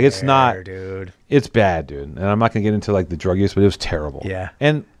 Like, it's not, dude. It's bad, dude. And I'm not going to get into, like, the drug use, but it was terrible. Yeah.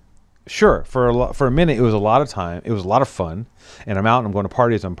 And sure, for a minute, it was a lot of time. It was a lot of fun. And I'm out and I'm going to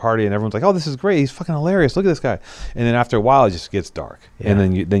parties. I'm partying. And everyone's like, oh, this is great. He's fucking hilarious. Look at this guy. And then after a while, it just gets dark. Yeah.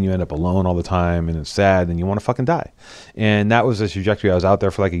 And then you end up alone all the time. And it's sad. And you want to fucking die. And that was the trajectory. I was out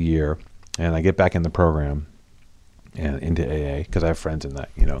there for like a year. And I get back in the program and into AA because I have friends in that,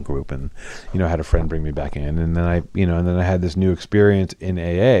 group. And, I had a friend bring me back in. And then I had this new experience in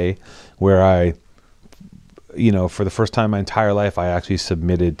AA where I, for the first time in my entire life, I actually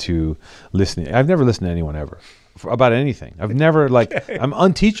submitted to listening. I've never listened to anyone ever about anything. I've never I'm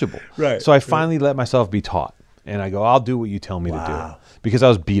unteachable. Right. So I finally let myself be taught, and I go, I'll do what you tell me to do because I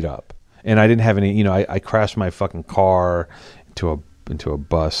was beat up and I didn't have any. I crashed my fucking car into a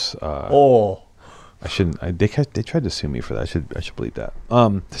bus. I shouldn't. They tried to sue me for that. I should believe that.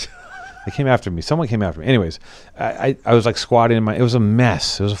 They came after me. Someone came after me. Anyways, I was like squatting in it was a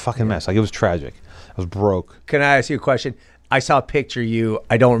mess. It was a fucking mess. Like, it was tragic. I was broke. Can I ask you a question? I saw a picture of you.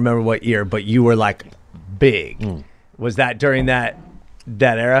 I don't remember what year, but you were like big. Was that during that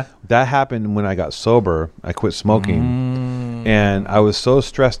era? That happened when I got sober. I quit smoking. And I was so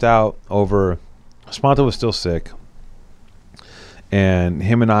stressed out over Spanto was still sick. And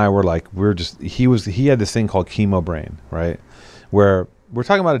him and I were like, he had this thing called chemo brain, right? Where we're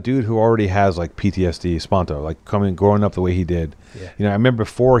talking about a dude who already has like PTSD, Spanto, like growing up the way he did. Yeah. I remember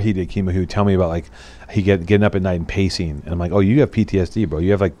before he did chemo, he would tell me about like getting up at night and pacing, and I'm like, oh, you have PTSD, bro.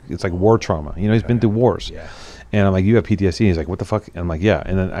 You have it's like war trauma. He's been through wars. Yeah. And I'm like, you have PTSD. He's like, what the fuck? And I'm like, yeah.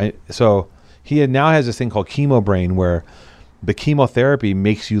 And then so he now has this thing called chemo brain, where the chemotherapy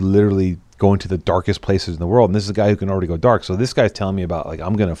makes you literally go into the darkest places in the world. And this is a guy who can already go dark. So this guy's telling me about like,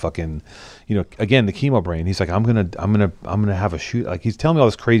 I'm gonna fucking, again, the chemo brain. He's like, I'm gonna have a shoot. Like, he's telling me all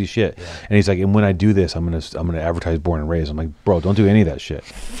this crazy shit. Yeah. And he's like, and when I do this, I'm gonna advertise Born and Raised. I'm like, bro, don't do any of that shit.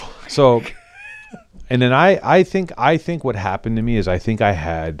 So, and then I think what happened to me is I think I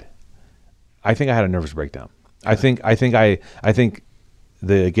had a nervous breakdown. I think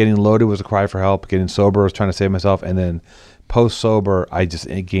the getting loaded was a cry for help. Getting sober was trying to save myself, and then post sober, I just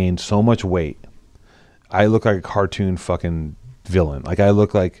gained so much weight. I look like a cartoon fucking villain. Like, I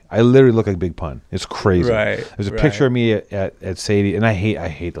literally look like Big Pun. It's crazy. Right. There's a picture of me at Sadie, and I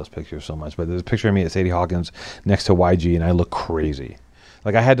hate those pictures so much. But there's a picture of me at Sadie Hawkins next to YG, and I look crazy.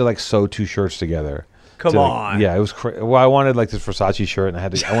 Like, I had to like sew 2 shirts together. Come on. Yeah, it was crazy. Well, I wanted like this Versace shirt, and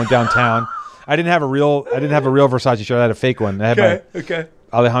I went downtown. I didn't have a real Versace shirt. I had a fake one. I had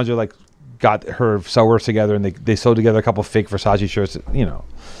Alejandro like got her sewers together, and they sewed together a couple fake Versace shirts,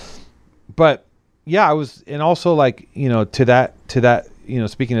 But yeah, I was, and also like, to that,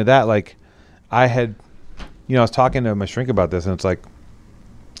 speaking of that, like I had, I was talking to my shrink about this, and it's like,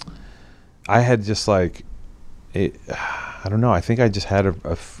 I had just like, I don't know. I think I just had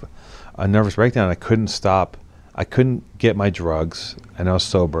a nervous breakdown. I couldn't stop. I couldn't get my drugs, and I was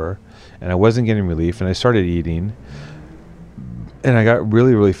sober, and I wasn't getting relief, and I started eating, and I got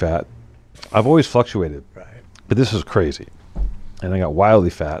really, really fat. I've always fluctuated, but this was crazy, and I got wildly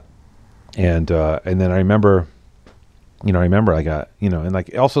fat, and then I remember I got, and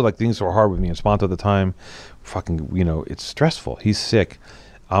like also like things were hard with me and Spanto at the time. Fucking, it's stressful. He's sick.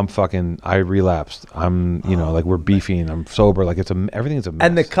 I relapsed. Like we're beefing. I'm sober. Like everything's a mess.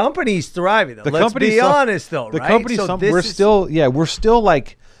 And the company's thriving though. Let's be honest though, right? The company's we're still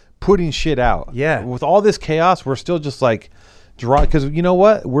like putting shit out. Yeah. With all this chaos, we're still just like because you know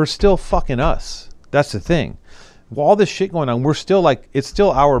what? We're still fucking us. That's the thing. With all this shit going on, we're still like, it's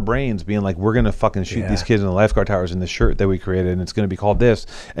still our brains being like, we're gonna fucking shoot these kids in the lifeguard towers in this shirt that we created, and it's gonna be called this.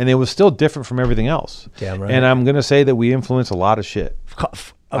 And it was still different from everything else. Damn right. And I'm gonna say that we influence a lot of shit.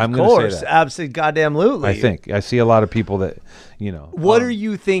 Of course, absolutely, goddamn absolutely. I see a lot of people that, What are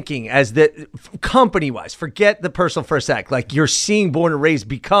you thinking as the company-wise? Forget the personal for a sec. Like, you're seeing Born and Raised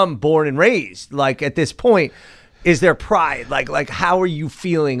become Born and Raised. Like, at this point, is there pride? Like how are you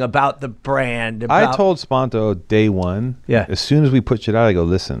feeling about the brand? I told Spanto day one. Yeah. As soon as we put shit out, I go,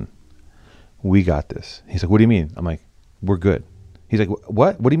 listen, we got this. He's like, what do you mean? I'm like, we're good. He's like,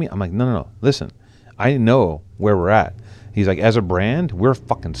 what? What do you mean? I'm like, no. Listen, I know where we're at. He's like, as a brand, we're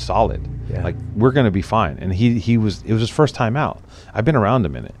fucking solid. Yeah. Like, we're going to be fine. And it was his first time out. I've been around a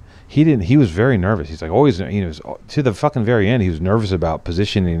minute. He was very nervous. He's like, always, to the fucking very end, he was nervous about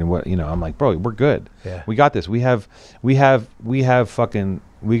positioning and what, I'm like, bro, we're good. Yeah. We got this. We got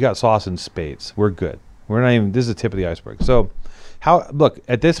sauce in spades. We're good. We're not even, this is the tip of the iceberg. So look,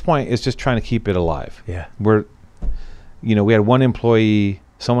 at this point, it's just trying to keep it alive. Yeah. We had one employee.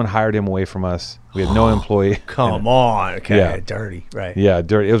 Someone hired him away from us. We had no employee. Come on. Okay. Yeah. Dirty. Right. Yeah.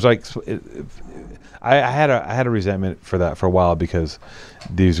 Dirty. It was like, I had a resentment for that for a while because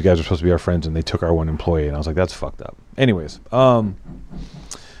these guys were supposed to be our friends and they took our one employee and I was like, that's fucked up. Anyways. They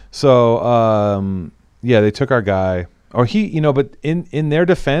took our guy or but in their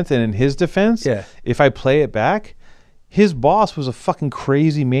defense and in his defense, if I play it back, his boss was a fucking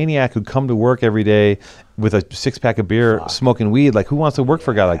crazy maniac who'd come to work every day with a 6-pack of beer, smoking weed. Like, who wants to work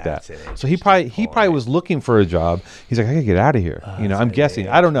for a guy like that? So he probably was looking for a job. He's like, I gotta get out of here. I'm guessing.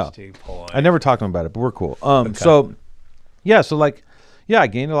 I don't know. I never talked to him about it, but we're cool. I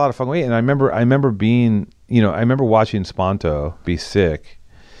gained a lot of fucking weight, and I remember being, I remember watching Spanto be sick,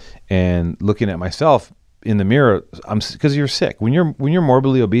 and looking at myself in the mirror. Because you're sick. When you're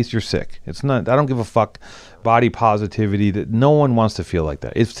morbidly obese, you're sick. It's not. I don't give a fuck. Body positivity, that no one wants to feel like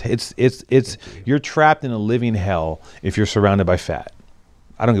that. It's you're trapped in a living hell if you're surrounded by fat.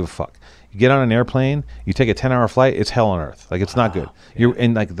 I don't give a fuck. You get on an airplane, you take a 10-hour flight, it's hell on earth. Like, it's not good. You're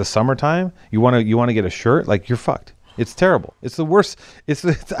in like the summertime, you want to get a shirt, like, you're fucked. It's terrible. It's the worst.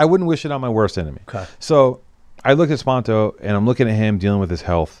 I wouldn't wish it on my worst enemy. Okay. So I look at Spanto and I'm looking at him dealing with his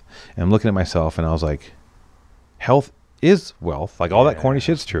health, and I'm looking at myself and I was like, health is wealth. Like, all that corny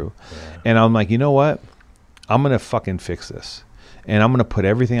shit's true. Yeah. And I'm like, you know what? I'm going to fucking fix this. And I'm going to put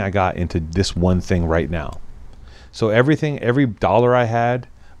everything I got into this one thing right now. So every dollar I had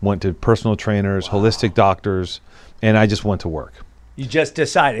went to personal trainers, holistic doctors, and I just went to work. You just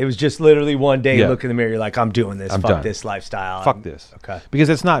decided. It was just literally one day, look in the mirror, you're like, I'm doing this. Fuck done. This lifestyle. Fuck this. Okay. Because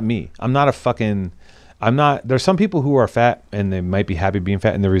it's not me. There's some people who are fat and they might be happy being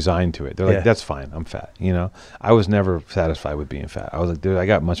fat and they're resigned to it. They're like, that's fine. I'm fat. I was never satisfied with being fat. I was like, dude, I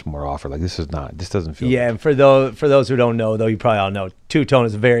got much more offer. Like, this doesn't feel good. And for those who don't know, though, you probably all know, Two-Tone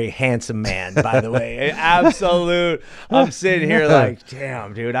is a very handsome man, by the way. Absolute. I'm sitting here like,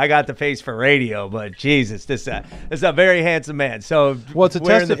 damn, dude, I got the face for radio, but Jesus, this is a very handsome man. So, it's a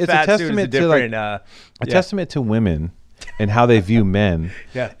testament to women and how they view men.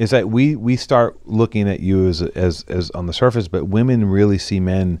 Is that we start looking at you as on the surface, but women really see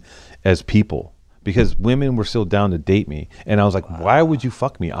men as people, because women were still down to date me, and I was like, why would you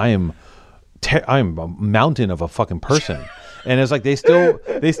fuck me? I am a mountain of a fucking person. And it's like they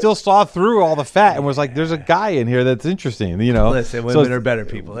still saw through all the fat and was like, there's a guy in here that's interesting, Listen, women are better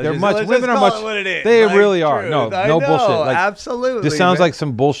people. Women are much. They really are. No bullshit. Like, absolutely. This sounds like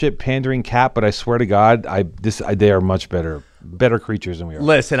some bullshit pandering cap, but I swear to God, they are much better creatures than we are.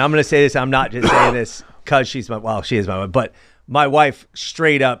 Listen, I'm going to say this. I'm not just saying this because she is my wife, but my wife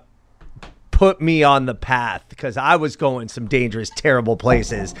straight up put me on the path because I was going some dangerous, terrible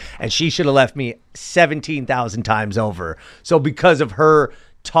places, and she should have left me 17,000 times over. So because of her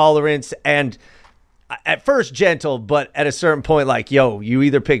tolerance, and at first gentle, but at a certain point, like, yo, you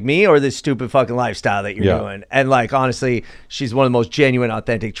either pick me or this stupid fucking lifestyle that you're doing. And like, honestly, she's one of the most genuine,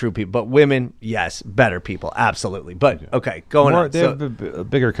 authentic, true people. But women, yes, better people, absolutely. But okay, going on. They have a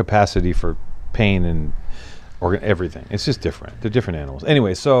bigger capacity for pain and everything. It's just different. They're different animals.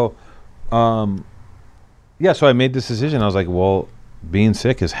 Anyway, so so I made this decision. I was like, well, being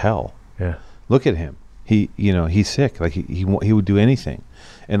sick is hell. Yeah. Look at him. He's sick. Like, he would do anything.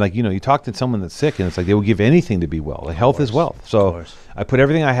 And like, you talk to someone that's sick and it's like they will give anything to be well. Like, health is wealth. So I put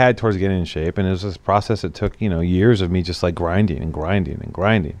everything I had towards getting in shape, and it was this process that took, years of me just like grinding.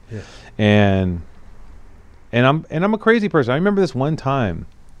 Yeah. And I'm a crazy person. I remember this one time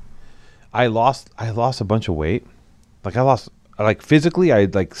I lost a bunch of weight. Like, physically, I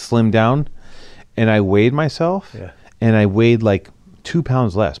like slimmed down, and I weighed myself, and I weighed like 2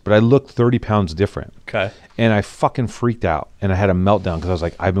 pounds less, but I looked 30 pounds different. Okay. And I fucking freaked out, and I had a meltdown because I was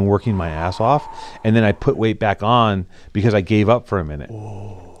like, I've been working my ass off, and then I put weight back on because I gave up for a minute.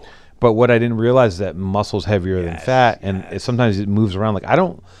 Whoa. But what I didn't realize is that muscle's heavier than fat, and sometimes it moves around. Like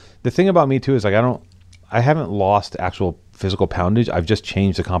the thing about me too is like I haven't lost actual physical poundage. I've just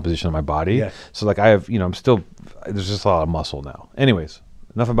changed the composition of my body. Yeah. So like I have, I'm still, there's just a lot of muscle now. Anyways,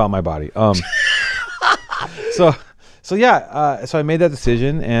 enough about my body. So I made that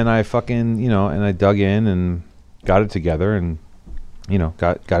decision, and I fucking, and I dug in and got it together, and,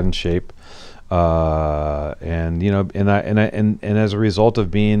 got in shape. And as a result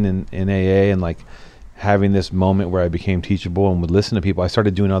of being in AA and like having this moment where I became teachable and would listen to people, I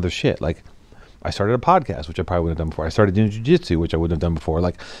started doing other shit. Like I started a podcast, which I probably wouldn't have done before. I started doing jiu-jitsu, which I wouldn't have done before.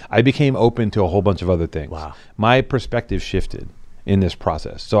 Like I became open to a whole bunch of other things. Wow. My perspective shifted in this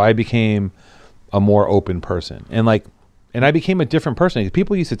process. So I became a more open person, and I became a different person.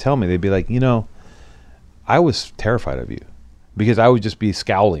 People used to tell me, they'd be like, I was terrified of you. Because I would just be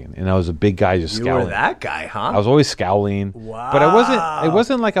scowling, and I was a big guy just scowling. You were that guy, huh? I was always scowling. Wow. But it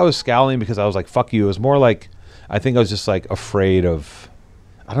wasn't like I was scowling because I was like, fuck you. It was more like, I think I was just like afraid of,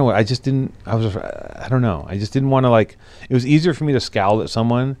 I don't know. I don't know. I just didn't want to like, it was easier for me to scowl at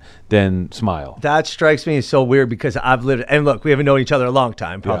someone than smile. That strikes me as so weird because I've lived, and look, we haven't known each other a long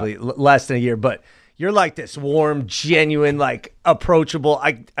time, probably less than a year, but you're like this warm, genuine, like approachable.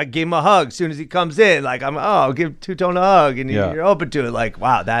 I give him a hug as soon as he comes in. Like I'll give Two-Tone a hug, and you're open to it. Like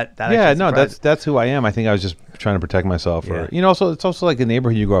wow, that yeah, no, that's who I am. I think I was just trying to protect myself, or so it's also like the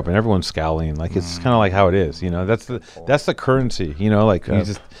neighborhood you grow up in. Everyone's scowling. Like it's kind of like how it is. That's the currency. Like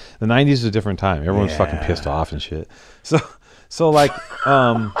the '90s is a different time. Everyone's fucking pissed off and shit. So like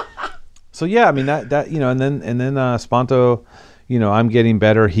so yeah, I mean that and then Spanto, I'm getting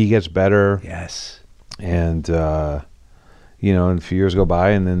better. He gets better. Yes. And, and a few years go by,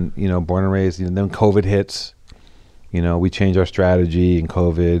 and then, born and raised, then COVID hits, we change our strategy in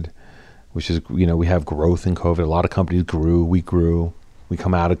COVID, which is, we have growth in COVID. A lot of companies grew, we come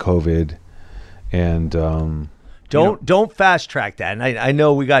out of COVID, and, don't fast track that. And I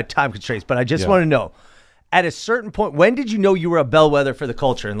know we got time constraints, but I just want to know, at a certain point, when did you know you were a bellwether for the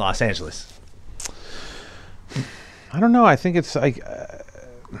culture in Los Angeles? I don't know. I think it's like,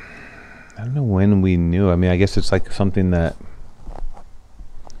 I don't know when we knew. I mean, I guess it's like something that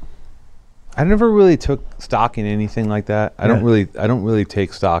I never really took stock in anything like that. I don't really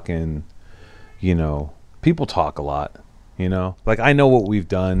take stock in, people talk a lot, like I know what we've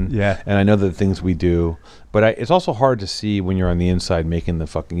done, and I know the things we do, but it's also hard to see when you're on the inside making the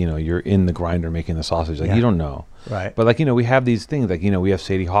fucking, you're in the grinder making the sausage, like you don't know. Right. But like, we have these things like, we have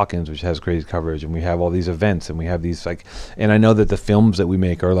Sadie Hawkins, which has crazy coverage, and we have all these events, and we have these like, and I know that the films that we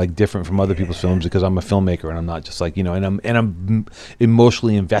make are like different from other people's films because I'm a filmmaker, and I'm not just like, and I'm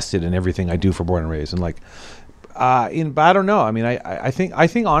emotionally invested in everything I do for Born and Raised, and like, but I don't know. I mean, I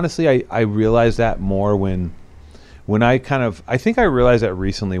think honestly, I realized that more when I think I realized that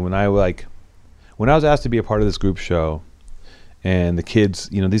recently when I was asked to be a part of this group show, and the kids,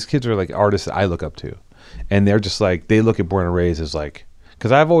 these kids are like artists that I look up to. And they're just like, they look at Born and Raised as like,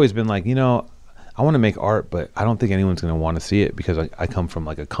 because I've always been like, I want to make art, but I don't think anyone's going to want to see it because I come from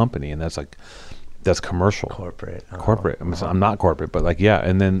like a company, and that's commercial. Corporate. I'm not corporate, but like, yeah.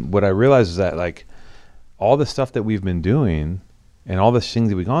 And then what I realized is that like all the stuff that we've been doing and all the things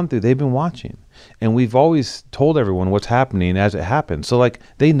that we've gone through, they've been watching. And we've always told everyone what's happening as it happens. So like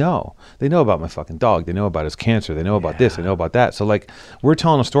they know about my fucking dog. They know about his cancer. They know about this. They know about that. So like we're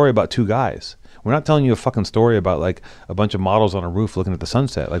telling a story about two guys. We're not telling you a fucking story about like a bunch of models on a roof looking at the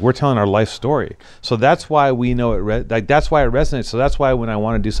sunset. Like we're telling our life story. So that's why we know it. That's why it resonates. So that's why when I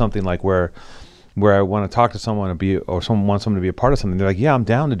want to do something like where I want to talk to someone or someone wants someone to be a part of something, they're like, yeah, I'm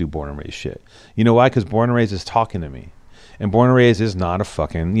down to do Born and Raised shit. You know why? Because Born and Raised is talking to me, and Born and Raised is not a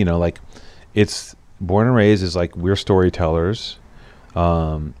fucking it's Born and Raised is like we're storytellers.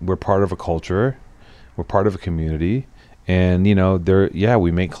 We're part of a culture. We're part of a community. And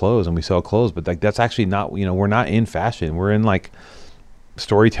we make clothes and we sell clothes, but like that's actually not, we're not in fashion. We're in like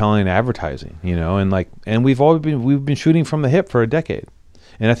storytelling and advertising, and we've been shooting from the hip for a decade.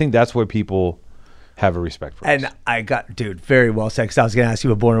 And I think that's where people have a respect for us. And I got, very well said, because I was going to ask you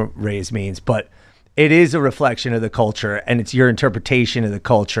what Born and Raised means, but it is a reflection of the culture, and it's your interpretation of the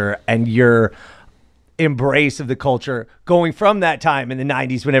culture and your embrace of the culture going from that time in the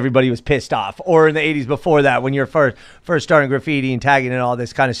 90s when everybody was pissed off, or in the 80s before that when you're first starting graffiti and tagging and all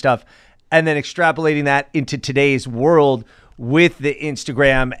this kind of stuff, and then extrapolating that into today's world with the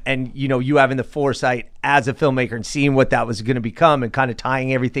Instagram and you having the foresight as a filmmaker and seeing what that was going to become and kind of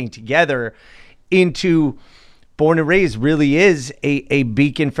tying everything together into Born and Raised really is a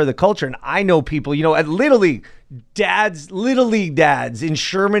beacon for the culture. And I know people, at Little League dads in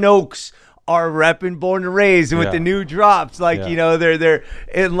Sherman Oaks are repping Born and Raised with the new drops. Like, you know, they're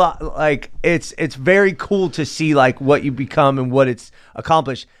in like it's very cool to see like what you become and what it's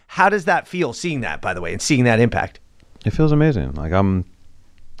accomplished. How does that feel, seeing that, by the way, and seeing that impact? It feels amazing. Like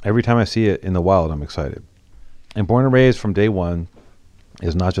every time I see it in the wild, I'm excited. And Born and Raised from day one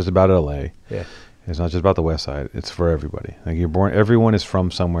is not just about LA. Yeah. It's not just about the West Side. It's for everybody. Like everyone is from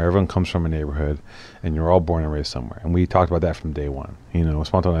somewhere. Everyone comes from a neighborhood, and you're all born and raised somewhere. And we talked about that from day one. You know,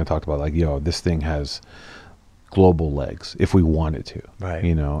 Spanto and I talked about like, yo, this thing has global legs if we want it to. Right.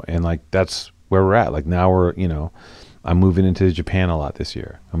 You know, and like that's where we're at. Like now we're, you know, I'm moving into Japan a lot this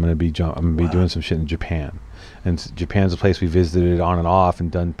year. I'm gonna be doing some shit in Japan. And Japan's a place we visited on and off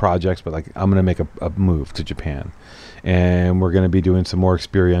and done projects, but like I'm gonna make a move to Japan. And we're going to be doing some more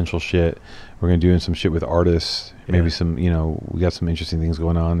experiential shit. We're going to be doing some shit with artists, maybe some, you know, we got some interesting things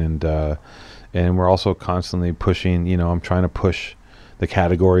going on. And we're also constantly pushing, you know, I'm trying to push the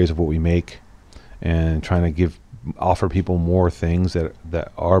categories of what we make and trying to offer people more things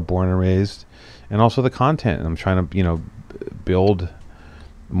that are born and raised, and also the content. And I'm trying to, you know, build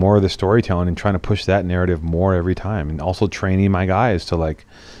more of the storytelling and trying to push that narrative more every time. And also training my guys to like,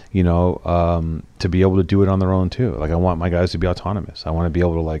 you know, to be able to do it on their own too. Like I want my guys to be autonomous. I want to be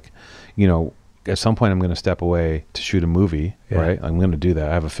able to like, you know, at some point I'm going to step away to shoot a movie, right? I'm going to do that.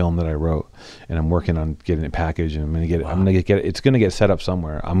 I have a film that I wrote and I'm working on getting it packaged, and I'm going to get it. I'm going to get it. It's going to get set up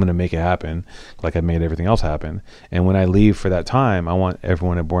somewhere. I'm going to make it happen like I made everything else happen. And when I leave for that time, I want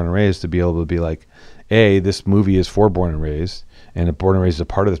everyone at Born and Raised to be able to be like, this movie is for Born and Raised, and Born and Raised is a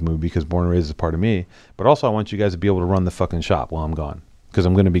part of this movie because Born and Raised is a part of me. But also I want you guys to be able to run the fucking shop while I'm gone. Because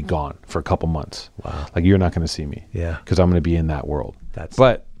I'm going to be gone for a couple months. Wow. Like you're not going to see me. Yeah. Because I'm going to be in that world.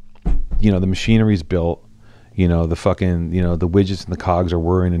 But, you know, the machinery's built. You know, the fucking, you know, the widgets and the cogs are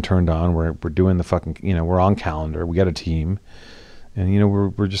whirring and turned on. We're doing the fucking, you know, we're on calendar. We got a team. And, you know,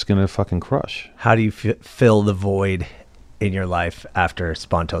 we're just going to fucking crush. How do you fill the void in your life after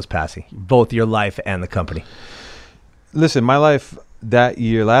Spanto's passing? Both your life and the company. Listen, my life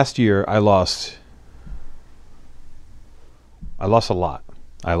last year, I lost a lot.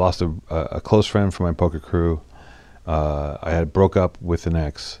 I lost a close friend from my poker crew. I had broke up with an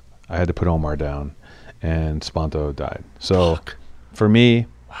ex. I had to put Omar down, and Spanto died. So for me,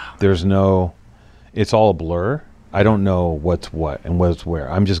 there's no, it's all a blur. I don't know what's what and what's where.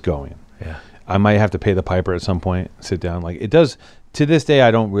 I'm just going. Yeah. I might have to pay the piper at some point, sit down. Like it does, to this day,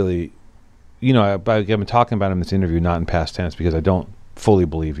 I don't really, you know, I've been talking about him in this interview, not in past tense, because I don't fully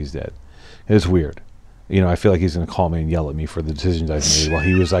believe he's dead. It's weird. You know, I feel like he's going to call me and yell at me for the decisions I've made while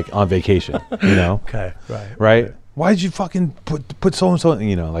he was like on vacation, you know? Okay, right. Why did you fucking put so-and-so,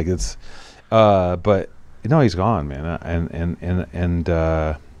 you know, like it's, but no, he's gone, man. And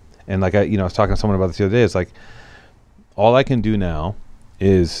like, I was talking to someone about this the other day. It's like, all I can do now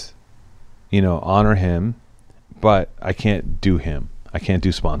is, you know, honor him, but I can't do him. I can't do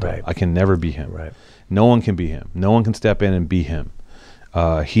Spanto. Right. I can never be him. Right. No one can be him. No one can step in and be him.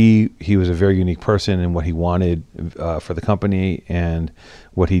 He was a very unique person in what he wanted for the company and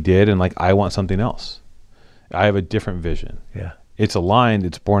what he did, and like I want something else. I have a different vision. Yeah, it's aligned.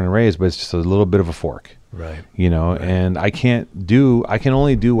 It's Born and Raised, but it's just a little bit of a fork. Right. You know, right. And I can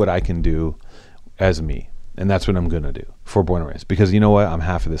only do what I can do as me, and that's what I'm gonna do for Born and Raised. Because you know what, I'm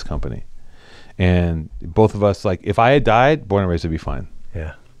half of this company, and both of us, like if I had died, Born and Raised would be fine.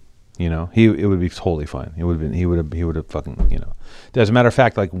 Yeah. You know, it would be totally fine. It would have been, he would have fucking, you know. As a matter of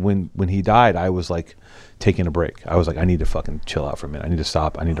fact, like when he died, I was like taking a break. I was like, I need to fucking chill out for a minute. I need to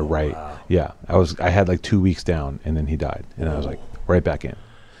stop. I need to write. Wow. Yeah. I had like 2 weeks down, and then he died, and I was like right back in,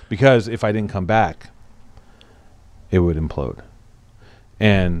 because if I didn't come back, it would implode.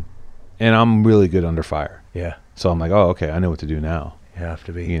 And I'm really good under fire. Yeah. So I'm like, oh, okay, I know what to do now. You have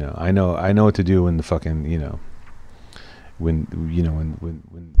to be. You know, I know what to do when the fucking, you know, when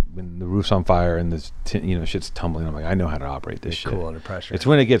the roof's on fire and this shit's tumbling. I'm like, I know how to operate this shit. Cool under pressure. It's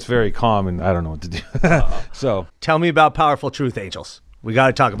when it gets very calm and I don't know what to do. So tell me about Powerful Truth Angels. We got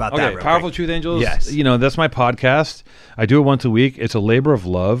to talk about that. Okay, Powerful Truth Angels. Yes. You know, that's my podcast. I do it once a week. It's a labor of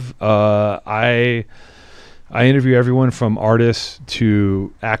love. I interview everyone from artists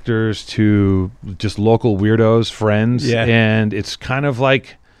to actors to just local weirdos, friends. Yeah. And it's kind of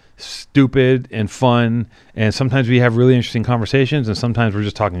like stupid and fun, and sometimes we have really interesting conversations, and sometimes we're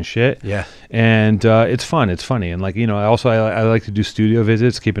just talking shit. Yeah. And it's fun, it's funny, and like, you know, I like to do studio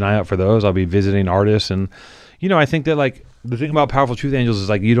visits. Keep an eye out for those. I'll be visiting artists, and you know, I think that like the thing about Powerful Truth Angels is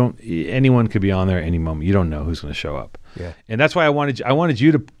like anyone could be on there at any moment. You don't know who's going to show up. Yeah. And that's why I wanted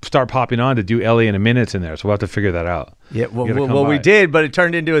you to start popping on to do Ellie in a Minute's in there. So we'll have to figure that out. Yeah. Well, we did, but it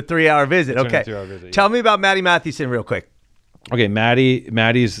turned into a 3-hour visit. Okay. Tell me about Maddie Mathewson real quick. Okay,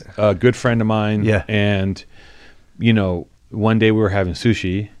 Maddie's a good friend of mine. Yeah. And, one day we were having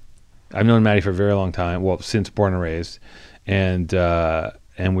sushi. I've known Maddie for a very long time. Well, since born and raised. And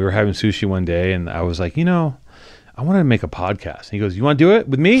we were having sushi one day, and I was like, I wanted to make a podcast. He goes, you want to do it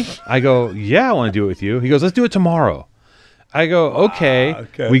with me? I go, yeah, I want to do it with you. He goes, let's do it tomorrow. I go, okay.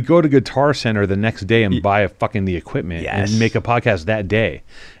 We go to Guitar Center the next day and buy the equipment and make a podcast that day.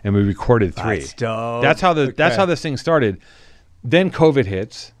 And we recorded 3. That's dope. That's how this thing started. Then COVID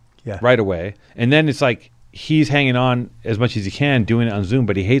hits right away. And then it's like he's hanging on as much as he can, doing it on Zoom,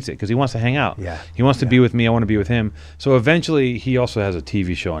 but he hates it because he wants to hang out. Yeah. He wants to be with me. I want to be with him. So eventually he also has a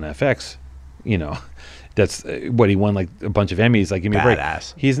TV show on FX, That's what he won, like a bunch of Emmys. Like, give me a break.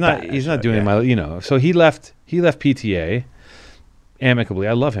 He's not doing my, so he left PTA amicably.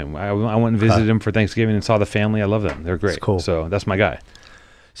 I love him. I went and visited him for Thanksgiving and saw the family. I love them. They're great. That's cool. So that's my guy.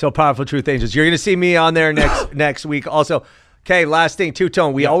 So Powerful Truth Angels. You're going to see me on there next week. Also, okay, last thing,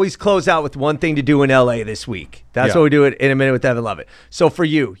 Two-Tone. We always close out with one thing to do in LA this week. That's what we do it in a minute with Evan Lovett. So for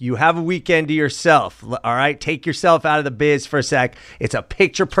you have a weekend to yourself. All right, take yourself out of the biz for a sec. It's a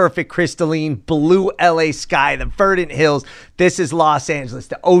picture-perfect, crystalline, blue LA sky, the verdant hills. This is Los Angeles.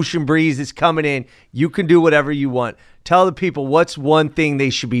 The ocean breeze is coming in. You can do whatever you want. Tell the people what's one thing they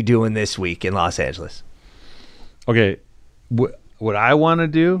should be doing this week in Los Angeles. Okay, what I want to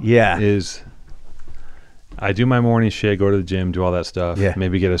do is I do my morning shit, go to the gym, do all that stuff. Yeah.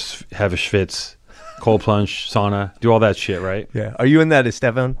 Maybe have a schwitz, cold plunge, sauna, do all that shit, right? Yeah. Are you in that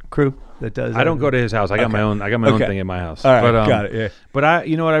Esteban crew that does? I don't go to his house. I got my own thing at my house. All right, got it. Yeah. But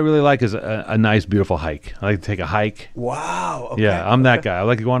you know what I really like is a nice, beautiful hike. I like to take a hike. Wow. Okay. Yeah, I'm that guy. I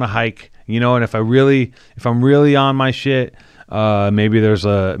like to go on a hike. And if I'm really on my shit. Maybe there's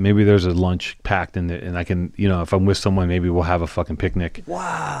a lunch packed and I can, if I'm with someone, maybe we'll have a fucking picnic.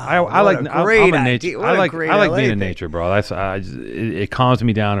 Wow. I like being in nature, bro. It calms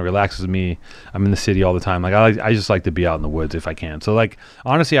me down. It relaxes me. I'm in the city all the time. I just like to be out in the woods if I can. So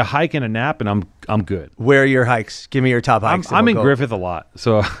honestly, a hike and a nap and I'm good. Where are your hikes? Give me your top hikes. I'm in Griffith a lot.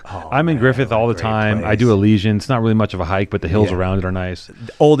 So I'm in Griffith all the time. Place. I do Elysian. It's not really much of a hike, but the hills around it are nice.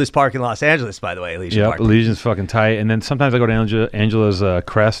 The oldest park in Los Angeles, by the way, Elysian Park. Elysian's fucking tight. And then sometimes I go to Angela's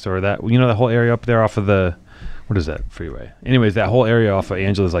Crest or that, that whole area up there off of the, what is that freeway? Anyways, that whole area off of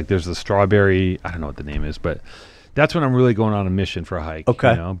Angela's, like there's the strawberry, I don't know what the name is, but that's when I'm really going on a mission for a hike.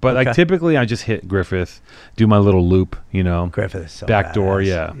 Okay. But typically I just hit Griffith, do my little loop, Griffith is so back badass. door.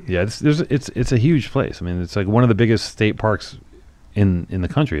 Yeah. It's a huge place. I mean, it's like one of the biggest state parks in the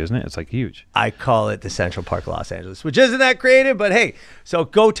country, isn't it? It's like huge. I call it the Central Park Los Angeles, which isn't that creative, but hey, so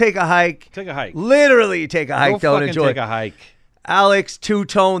go take a hike. Take a hike. Literally take a hike. Don't enjoy. Take a hike. Alex,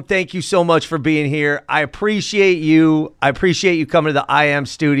 Two-Tone, thank you so much for being here. I appreciate you. I appreciate you coming to the IM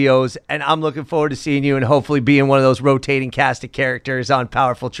studios, and I'm looking forward to seeing you and hopefully being one of those rotating cast of characters on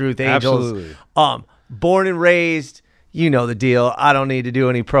Powerful Truth Angels. Absolutely. Born and raised, you know the deal. I don't need to do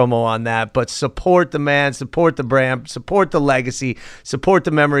any promo on that, but support the man, support the brand, support the legacy, support the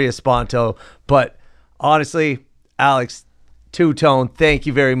memory of Spanto. But honestly, Alex, Two-Tone, thank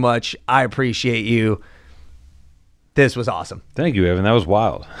you very much. I appreciate you. This was awesome. Thank you, Evan. That was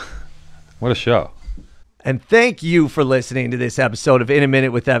wild. What a show. And thank you for listening to this episode of In a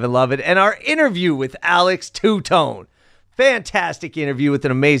Minute with Evan Lovett and our interview with Alex Two-Tone. Fantastic interview with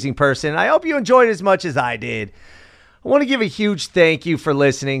an amazing person. I hope you enjoyed it as much as I did. I want to give a huge thank you for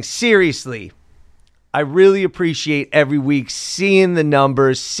listening. Seriously, I really appreciate every week seeing the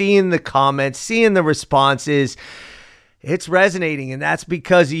numbers, seeing the comments, seeing the responses. It's resonating, and that's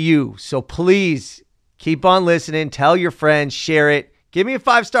because of you. So please keep on listening. Tell your friends. Share it. Give me a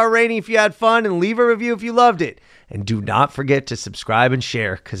 5-star rating if you had fun, and leave a review if you loved it. And do not forget to subscribe and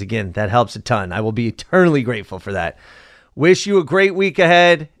share, because, again, that helps a ton. I will be eternally grateful for that. Wish you a great week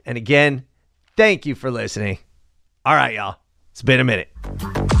ahead. And, again, thank you for listening. All right, y'all. It's been a minute.